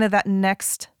kind of that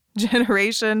next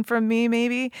generation from me,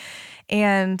 maybe.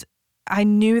 And I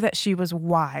knew that she was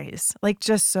wise, like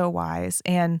just so wise.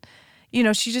 And,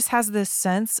 she just has this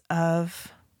sense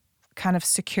of kind of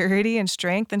security and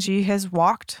strength, and she has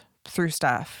walked through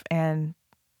stuff, and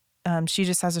she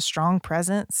just has a strong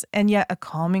presence and yet a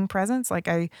calming presence. Like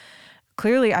I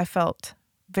felt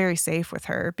very safe with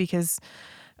her, because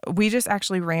we just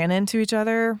actually ran into each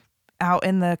other out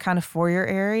in the kind of foyer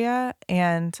area.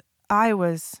 And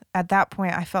at that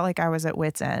point, I felt like I was at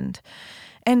wit's end.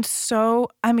 And so,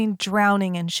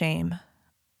 drowning in shame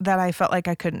that I felt like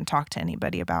I couldn't talk to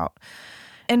anybody about.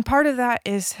 And part of that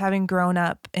is having grown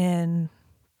up in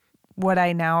what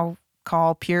I now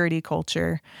call purity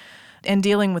culture, and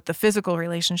dealing with the physical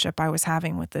relationship I was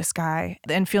having with this guy,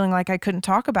 and feeling like I couldn't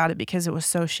talk about it because it was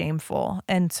so shameful.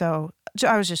 And so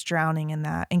I was just drowning in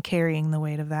that and carrying the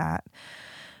weight of that.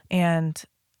 And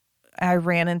I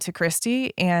ran into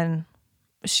Christy, and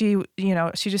she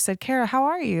just said, "Cara, how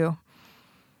are you?"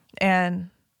 And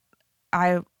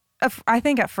I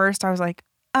think at first I was like,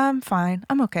 "I'm fine.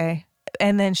 I'm okay."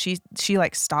 And then she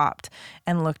like stopped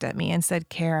and looked at me and said,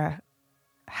 "Cara,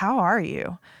 how are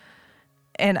you?"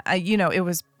 And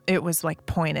it was like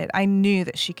pointed. I knew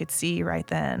that she could see right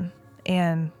then.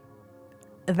 And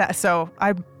so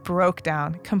I broke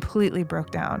down, completely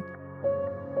broke down.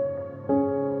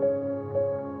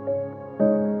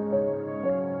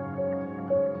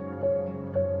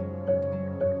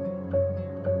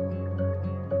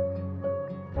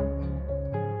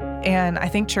 And I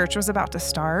think church was about to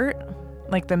start,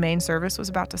 like the main service was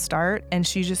about to start, and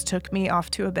she just took me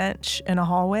off to a bench in a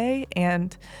hallway,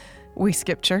 and we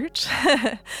skipped church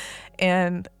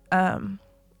and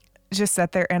just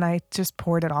sat there, and I just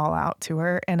poured it all out to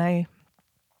her. And I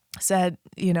said,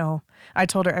 I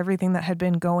told her everything that had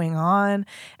been going on,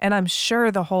 and I'm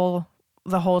sure the whole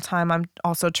time I'm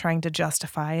also trying to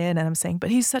justify it, and I'm saying, but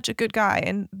he's such a good guy,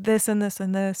 and this and this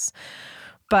and this.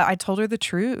 But I told her the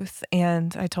truth,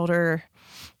 and I told her,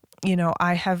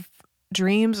 I have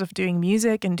dreams of doing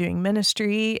music and doing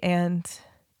ministry, and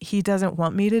he doesn't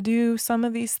want me to do some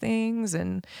of these things.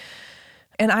 And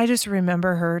I just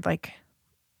remember her like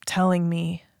telling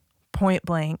me point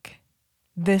blank,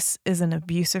 this is an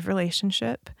abusive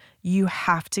relationship. You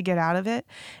have to get out of it.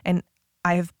 And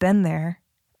I've been there.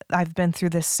 I've been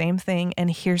through this same thing,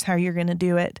 and here's how you're going to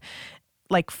do it.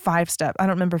 Like 5 steps. I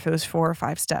don't remember if it was 4 or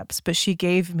 5 steps, but she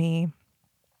gave me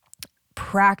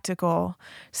practical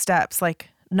steps. Like,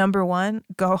 number 1,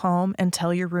 go home and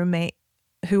tell your roommate,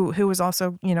 who was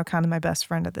also, kind of my best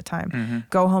friend at the time. Mm-hmm.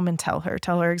 Go home and tell her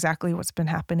exactly what's been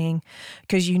happening,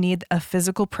 because you need a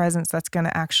physical presence that's going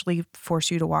to actually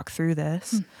force you to walk through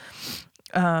this.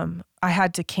 I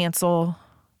had to cancel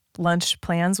lunch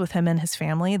plans with him and his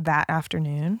family that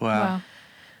afternoon. Wow.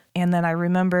 And then I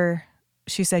remember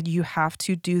she said, you have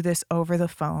to do this over the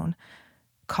phone.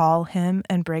 Call him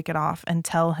and break it off and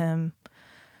tell him,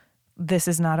 this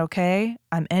is not okay.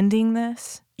 I'm ending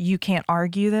this. You can't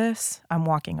argue this. I'm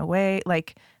walking away.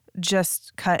 Like,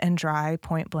 just cut and dry,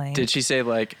 point blank. Did she say,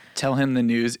 like, tell him the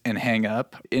news and hang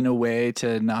up in a way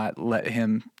to not let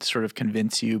him sort of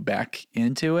convince you back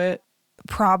into it?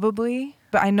 Probably.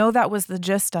 But I know that was the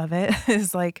gist of it,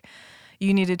 is like,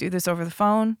 you need to do this over the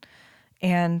phone,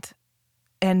 and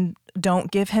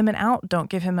don't give him an out. Don't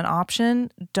give him an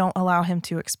option. Don't allow him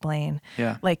to explain.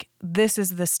 Yeah. Like, this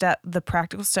is the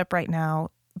practical step right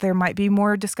now. There might be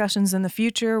more discussions in the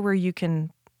future where you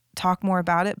can talk more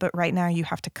about it, but right now you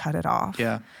have to cut it off.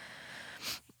 Yeah.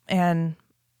 And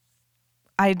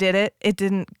I did it. It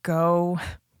didn't go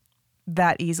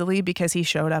that easily because he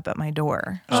showed up at my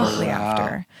door shortly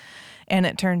after. And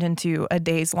it turned into a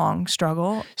days-long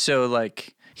struggle. So,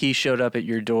 like, he showed up at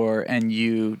your door and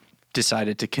you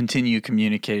decided to continue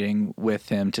communicating with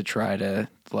him to try to,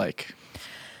 like...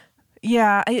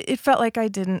 Yeah, it felt like I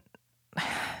didn't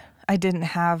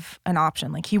have an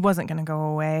option. Like, he wasn't going to go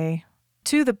away,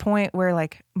 to the point where,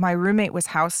 like, my roommate was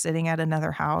house sitting at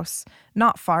another house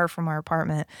not far from our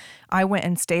apartment. I went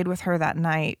and stayed with her that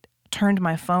night, turned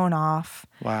my phone off.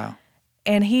 Wow.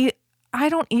 And I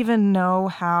don't even know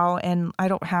how, and I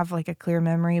don't have like a clear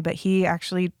memory, but he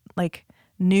actually like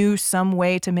knew some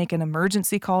way to make an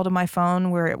emergency call to my phone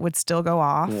where it would still go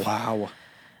off. Wow.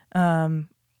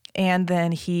 And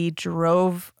then he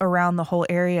drove around the whole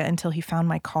area until he found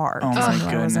my car. Oh because my he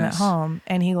knew I wasn't at goodness. home.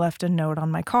 And he left a note on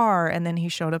my car, and then he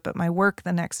showed up at my work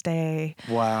the next day.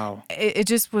 Wow. It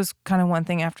just was kind of one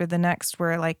thing after the next,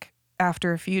 where like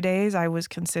after a few days I was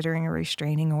considering a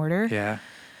restraining order. Yeah.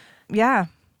 Yeah,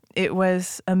 it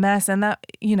was a mess. And that,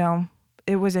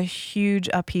 it was a huge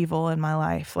upheaval in my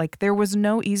life. Like, there was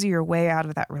no easier way out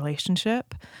of that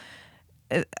relationship.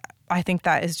 I think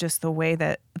that is just the way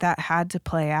that had to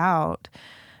play out.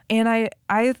 And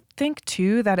I think,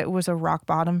 too, that it was a rock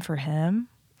bottom for him.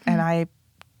 And I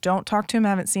don't talk to him. I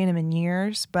haven't seen him in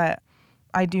years. But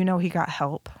I do know he got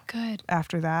help Good.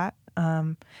 after that.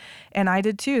 And I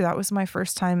did, too. That was my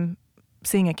first time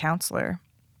seeing a counselor.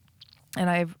 And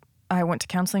I went to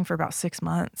counseling for about 6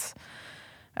 months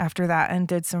after that and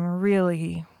did some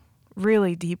really,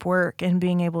 really deep work in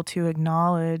being able to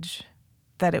acknowledge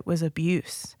that it was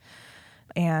abuse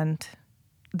and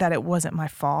that it wasn't my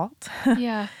fault.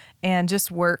 Yeah. And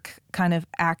just work kind of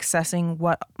accessing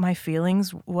what my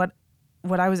feelings, what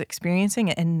I was experiencing,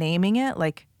 and naming it,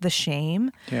 like the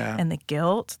shame and the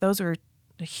guilt. Those were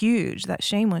huge. That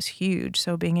shame was huge.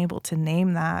 So being able to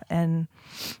name that and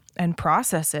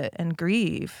process it and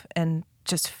grieve and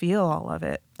just feel all of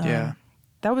it.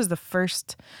 That was the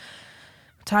first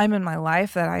time in my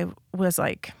life that I was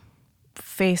like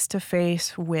face to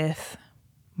face with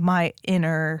my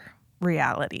inner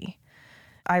reality.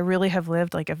 I really have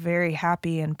lived like a very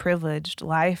happy and privileged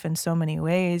life in so many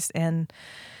ways. And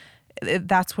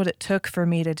that's what it took for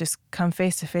me to just come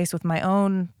face to face with my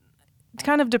own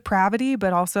kind of depravity,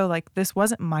 but also like, this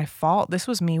wasn't my fault. This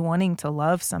was me wanting to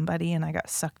love somebody, and I got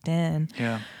sucked in.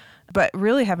 Yeah. But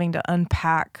really having to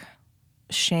unpack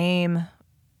shame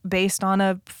based on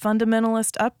a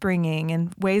fundamentalist upbringing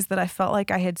and ways that I felt like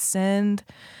I had sinned,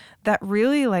 that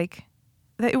really like,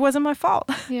 that it wasn't my fault.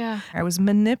 Yeah. I was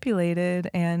manipulated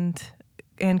and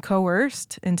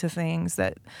coerced into things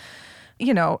that,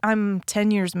 I'm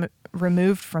 10 years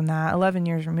removed from that, 11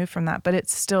 years removed from that, but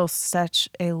it's still such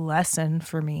a lesson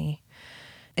for me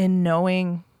in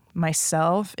knowing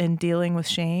myself, in dealing with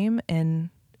shame,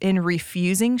 and in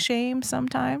refusing shame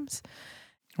sometimes.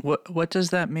 What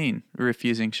does that mean,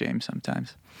 refusing shame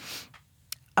sometimes?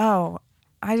 Oh,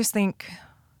 I just think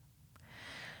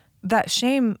that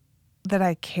shame that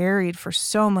I carried for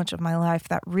so much of my life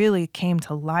that really came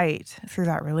to light through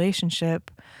that relationship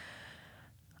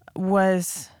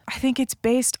was, I think it's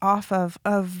based off of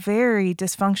a very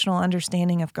dysfunctional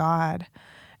understanding of God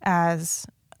as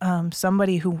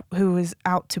somebody who is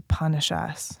out to punish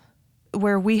us,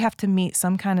 where we have to meet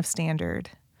some kind of standard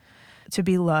to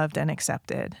be loved and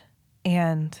accepted.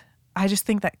 And I just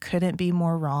think that couldn't be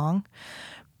more wrong.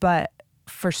 But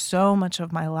for so much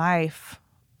of my life,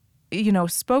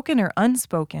 spoken or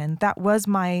unspoken, that was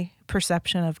my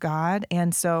perception of God.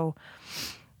 And so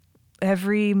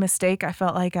every mistake I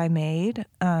felt like I made,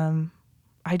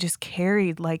 I just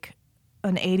carried like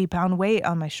an 80-pound weight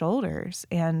on my shoulders,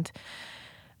 and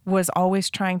was always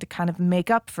trying to kind of make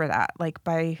up for that, like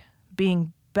by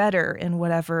being better in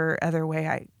whatever other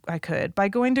way I could, by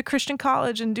going to Christian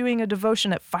college and doing a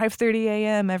devotion at 5:30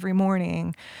 a.m. every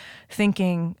morning,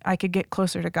 thinking I could get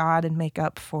closer to God and make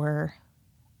up for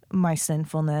my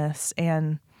sinfulness.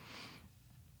 And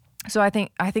so I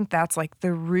think that's like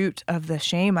the root of the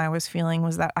shame I was feeling,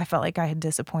 was that I felt like I had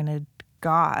disappointed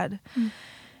God.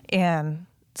 And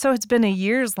so it's been a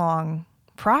years-long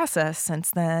process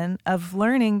since then of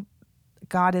learning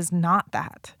God is not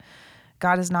that.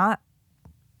 God is not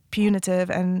punitive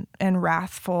and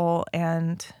wrathful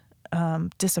and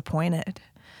disappointed.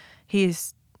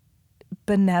 He's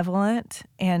benevolent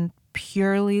and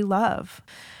purely love.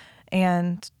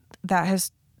 And that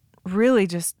has really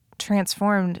just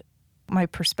transformed my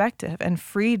perspective and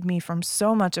freed me from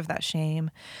so much of that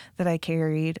shame that I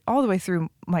carried all the way through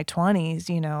my 20s,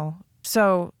 you know.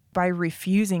 So by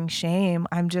refusing shame,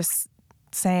 I'm just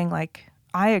saying, like,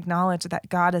 I acknowledge that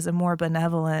God is a more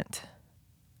benevolent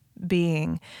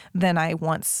being than I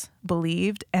once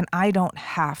believed, and I don't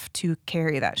have to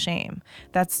carry that shame.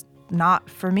 That's not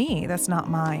for me. That's not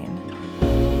mine.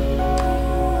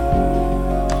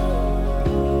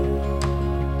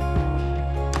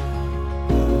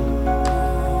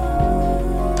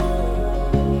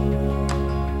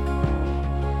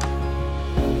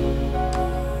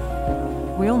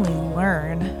 We only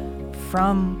learn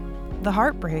from the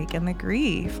heartbreak and the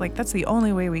grief. Like, that's the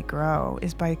only way we grow,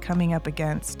 is by coming up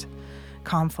against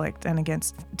conflict and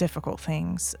against difficult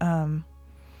things.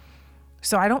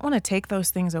 So I don't want to take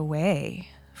those things away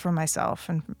from myself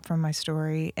and from my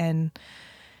story. And,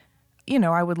 you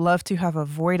know, I would love to have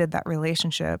avoided that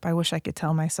relationship. I wish I could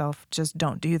tell myself, just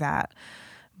don't do that.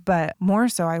 But more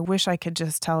so, I wish I could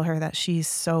just tell her that she's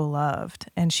so loved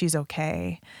and she's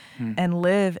okay, and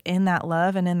live in that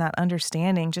love and in that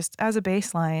understanding just as a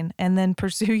baseline, and then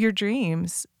pursue your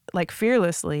dreams like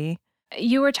fearlessly.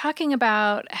 You were talking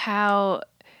about how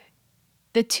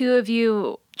the two of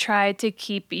you tried to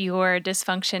keep your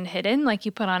dysfunction hidden, like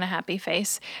you put on a happy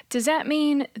face. Does that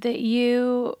mean that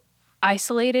you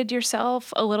isolated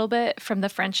yourself a little bit from the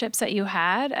friendships that you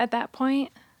had at that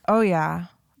point? Oh, yeah.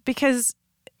 Because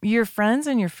your friends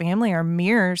and your family are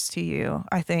mirrors to you,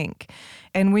 I think.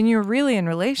 And when you're really in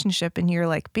relationship and you're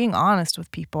like being honest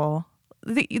with people,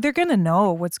 they're going to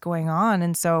know what's going on.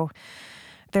 And so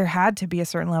there had to be a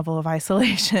certain level of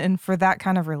isolation for that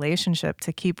kind of relationship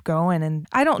to keep going. And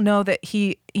I don't know that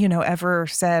he, you know, ever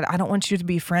said, I don't want you to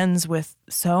be friends with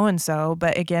so-and-so.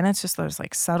 But again, it's just those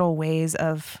like subtle ways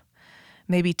of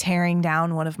maybe tearing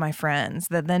down one of my friends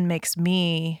that then makes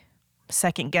me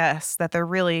second guess that they're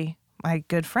really my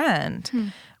good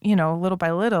friend. You know, little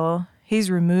by little, he's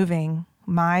removing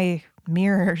my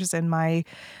mirrors and my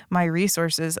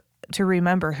resources to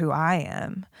remember who I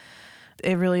am.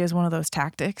 It really is one of those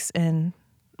tactics in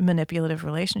manipulative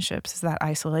relationships, is that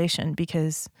isolation,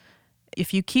 because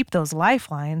if you keep those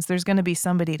lifelines, there's going to be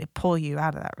somebody to pull you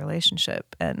out of that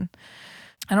relationship. And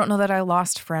I don't know that I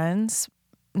lost friends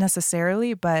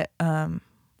necessarily, but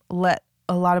let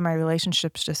a lot of my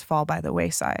relationships just fall by the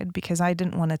wayside because I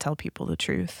didn't want to tell people the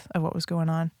truth of what was going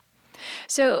on.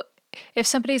 So if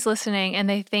somebody's listening and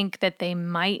they think that they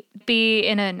might be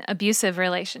in an abusive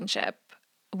relationship,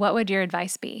 what would your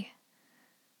advice be?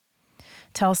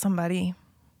 Tell somebody.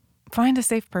 Find a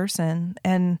safe person.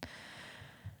 And,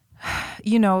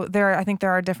 you know, I think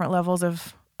there are different levels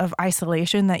of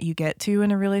isolation that you get to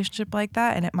in a relationship like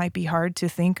that. And it might be hard to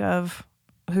think of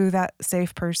who that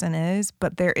safe person is,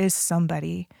 but there is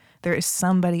somebody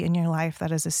in your life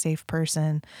that is a safe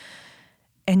person.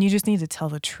 And you just need to tell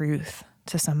the truth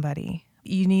to somebody.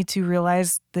 You need to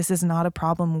realize this is not a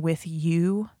problem with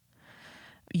you.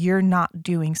 You're not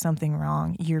doing something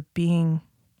wrong. You're being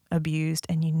abused,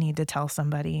 and you need to tell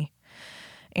somebody.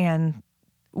 And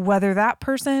whether that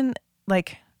person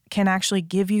like can actually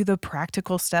give you the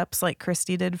practical steps like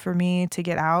Christy did for me to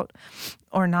get out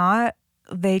or not,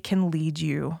 they can lead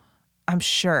you, I'm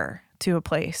sure, to a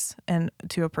place and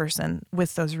to a person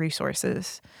with those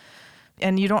resources.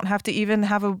 And you don't have to even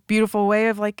have a beautiful way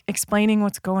of like explaining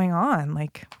what's going on.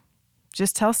 Like,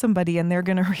 just tell somebody and they're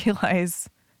going to realize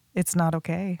it's not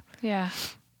okay. Yeah.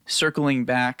 Circling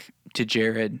back to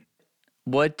Jared,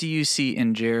 what do you see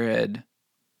in Jared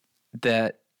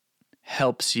that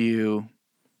helps you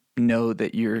know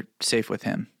that you're safe with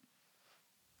him?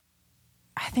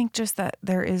 I think just that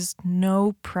there is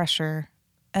no pressure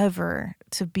ever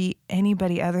to be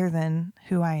anybody other than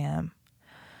who I am,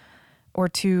 or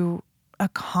to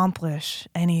accomplish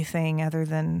anything other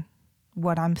than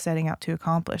what I'm setting out to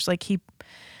accomplish. Like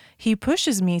he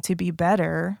pushes me to be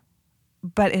better,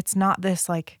 but it's not this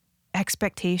like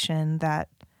expectation that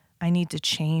I need to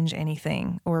change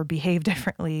anything or behave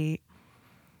differently.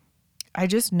 I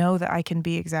just know that I can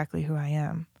be exactly who I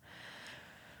am.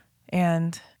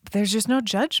 And there's just no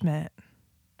judgment.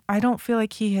 I don't feel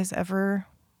like he has ever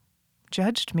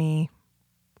judged me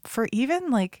for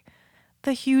even like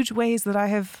the huge ways that I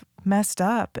have messed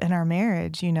up in our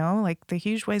marriage, you know, like the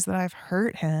huge ways that I've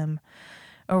hurt him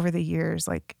over the years.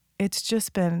 Like, it's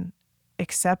just been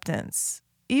acceptance,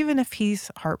 even if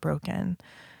he's heartbroken,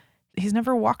 he's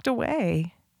never walked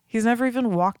away. He's never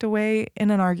even walked away in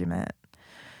an argument.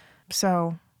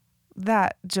 So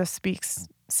that just speaks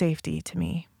safety to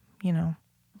me, you know.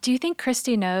 Do you think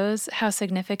Christy knows how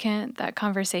significant that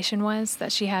conversation was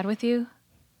that she had with you?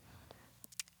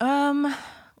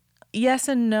 Yes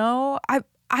and no.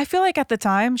 I feel like at the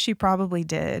time she probably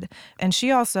did. And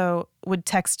she also would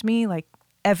text me like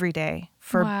every day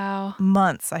for Wow.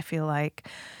 months, I feel like.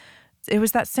 It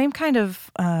was that same kind of,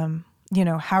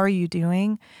 how are you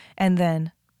doing? And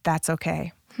then that's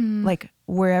okay. Like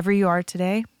wherever you are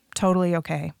today, totally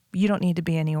okay. You don't need to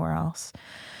be anywhere else.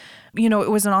 You know, it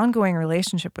was an ongoing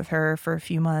relationship with her for a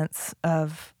few months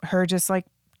of her just like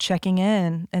checking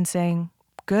in and saying,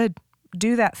 good,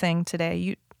 do that thing today.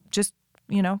 You just,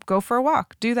 go for a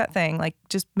walk, do that thing. Like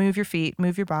just move your feet,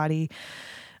 move your body,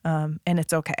 and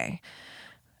it's okay.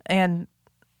 And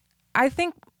I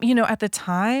think, at the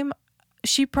time,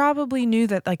 she probably knew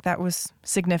that like that was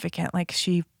significant. Like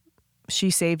she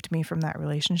saved me from that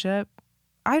relationship.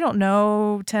 I don't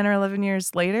know 10 or 11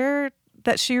 years later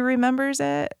that she remembers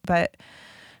it, but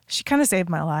she kind of saved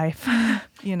my life,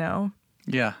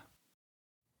 Yeah.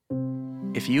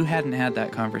 If you hadn't had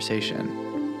that conversation,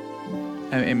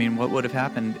 I mean, what would have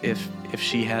happened if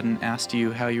she hadn't asked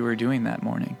you how you were doing that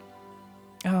morning?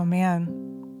 Oh,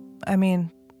 man. I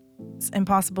mean, it's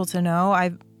impossible to know.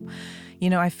 I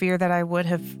fear that I would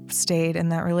have stayed in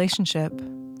that relationship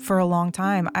for a long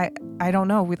time. I don't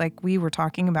know. We were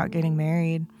talking about getting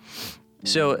married.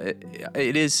 So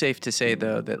it is safe to say,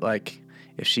 though, that like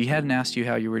if she hadn't asked you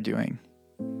how you were doing,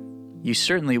 you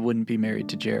certainly wouldn't be married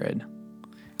to Jared.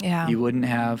 Yeah. You wouldn't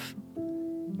have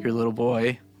your little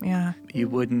boy. Yeah. You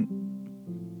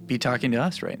wouldn't be talking to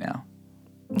us right now.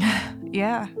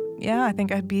 Yeah. Yeah. I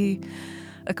think I'd be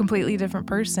a completely different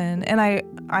person. And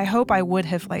I hope I would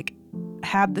have like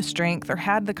had the strength or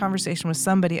had the conversation with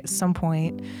somebody at some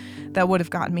point that would have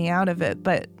gotten me out of it.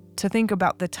 But to think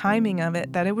about the timing of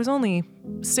it, that it was only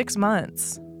 6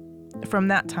 months from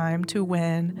that time to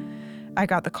when I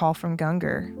got the call from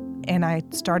Gungor and I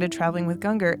started traveling with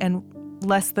Gungor, and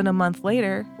less than a month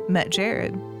later met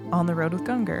Jared on the road with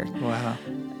Gungor. Wow.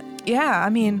 Yeah,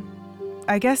 I mean,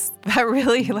 I guess that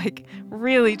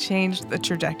really changed the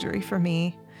trajectory for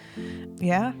me.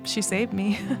 Yeah, she saved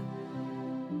me.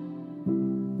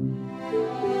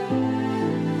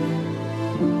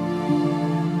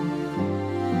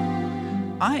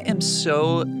 I am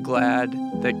so glad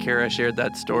that Cara shared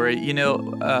that story.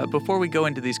 Before we go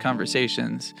into these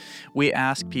conversations, we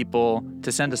ask people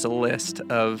to send us a list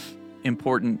of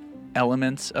important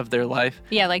elements of their life.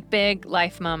 Yeah, like big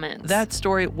life moments. That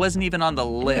story wasn't even on the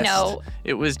list. No.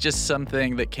 It was just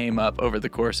something that came up over the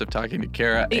course of talking to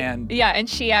Cara. And and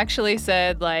she actually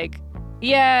said like,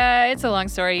 yeah, it's a long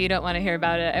story. You don't want to hear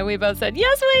about it. And we both said,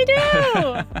 yes, we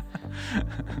do.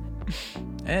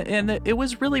 And it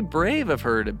was really brave of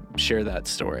her to share that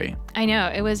story. I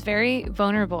know. It was very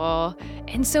vulnerable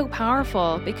and so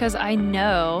powerful because I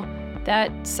know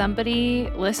that somebody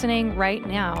listening right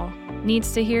now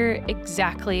needs to hear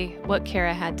exactly what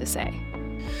Cara had to say.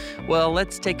 Well,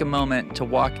 let's take a moment to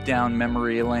walk down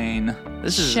memory lane.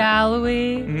 Shall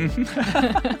we?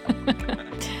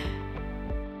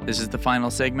 This is the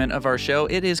final segment of our show.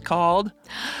 It is called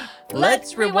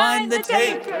Let's Rewind the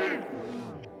Tape.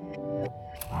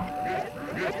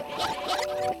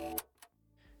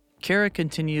 Cara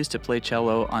continues to play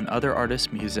cello on other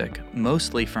artists' music,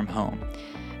 mostly from home.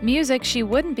 Music she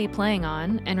wouldn't be playing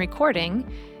on and recording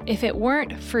if it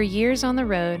weren't for years on the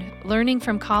road, learning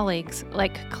from colleagues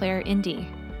like Claire Indy.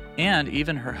 And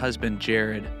even her husband,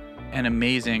 Jared, an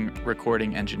amazing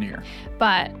recording engineer.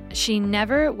 But she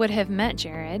never would have met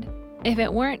Jared if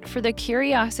it weren't for the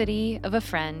curiosity of a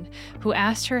friend who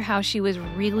asked her how she was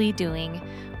really doing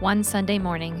one Sunday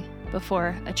morning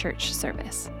before a church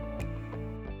service.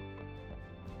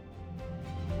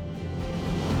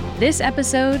 This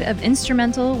episode of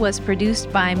Instrumental was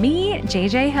produced by me,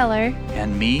 JJ Heller.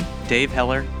 And me, Dave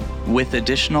Heller, with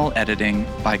additional editing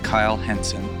by Kyle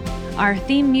Henson. Our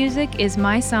theme music is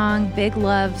my song, Big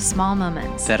Love, Small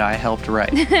Moments. That I helped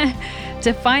write.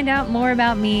 To find out more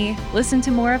about me, listen to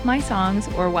more of my songs,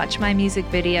 or watch my music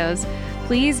videos,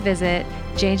 please visit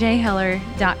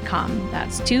jjheller.com.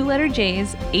 That's 2 letter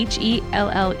J's, HELLER.com.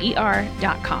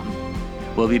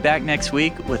 We'll be back next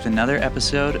week with another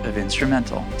episode of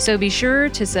Instrumental. So be sure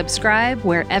to subscribe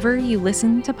wherever you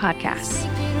listen to podcasts.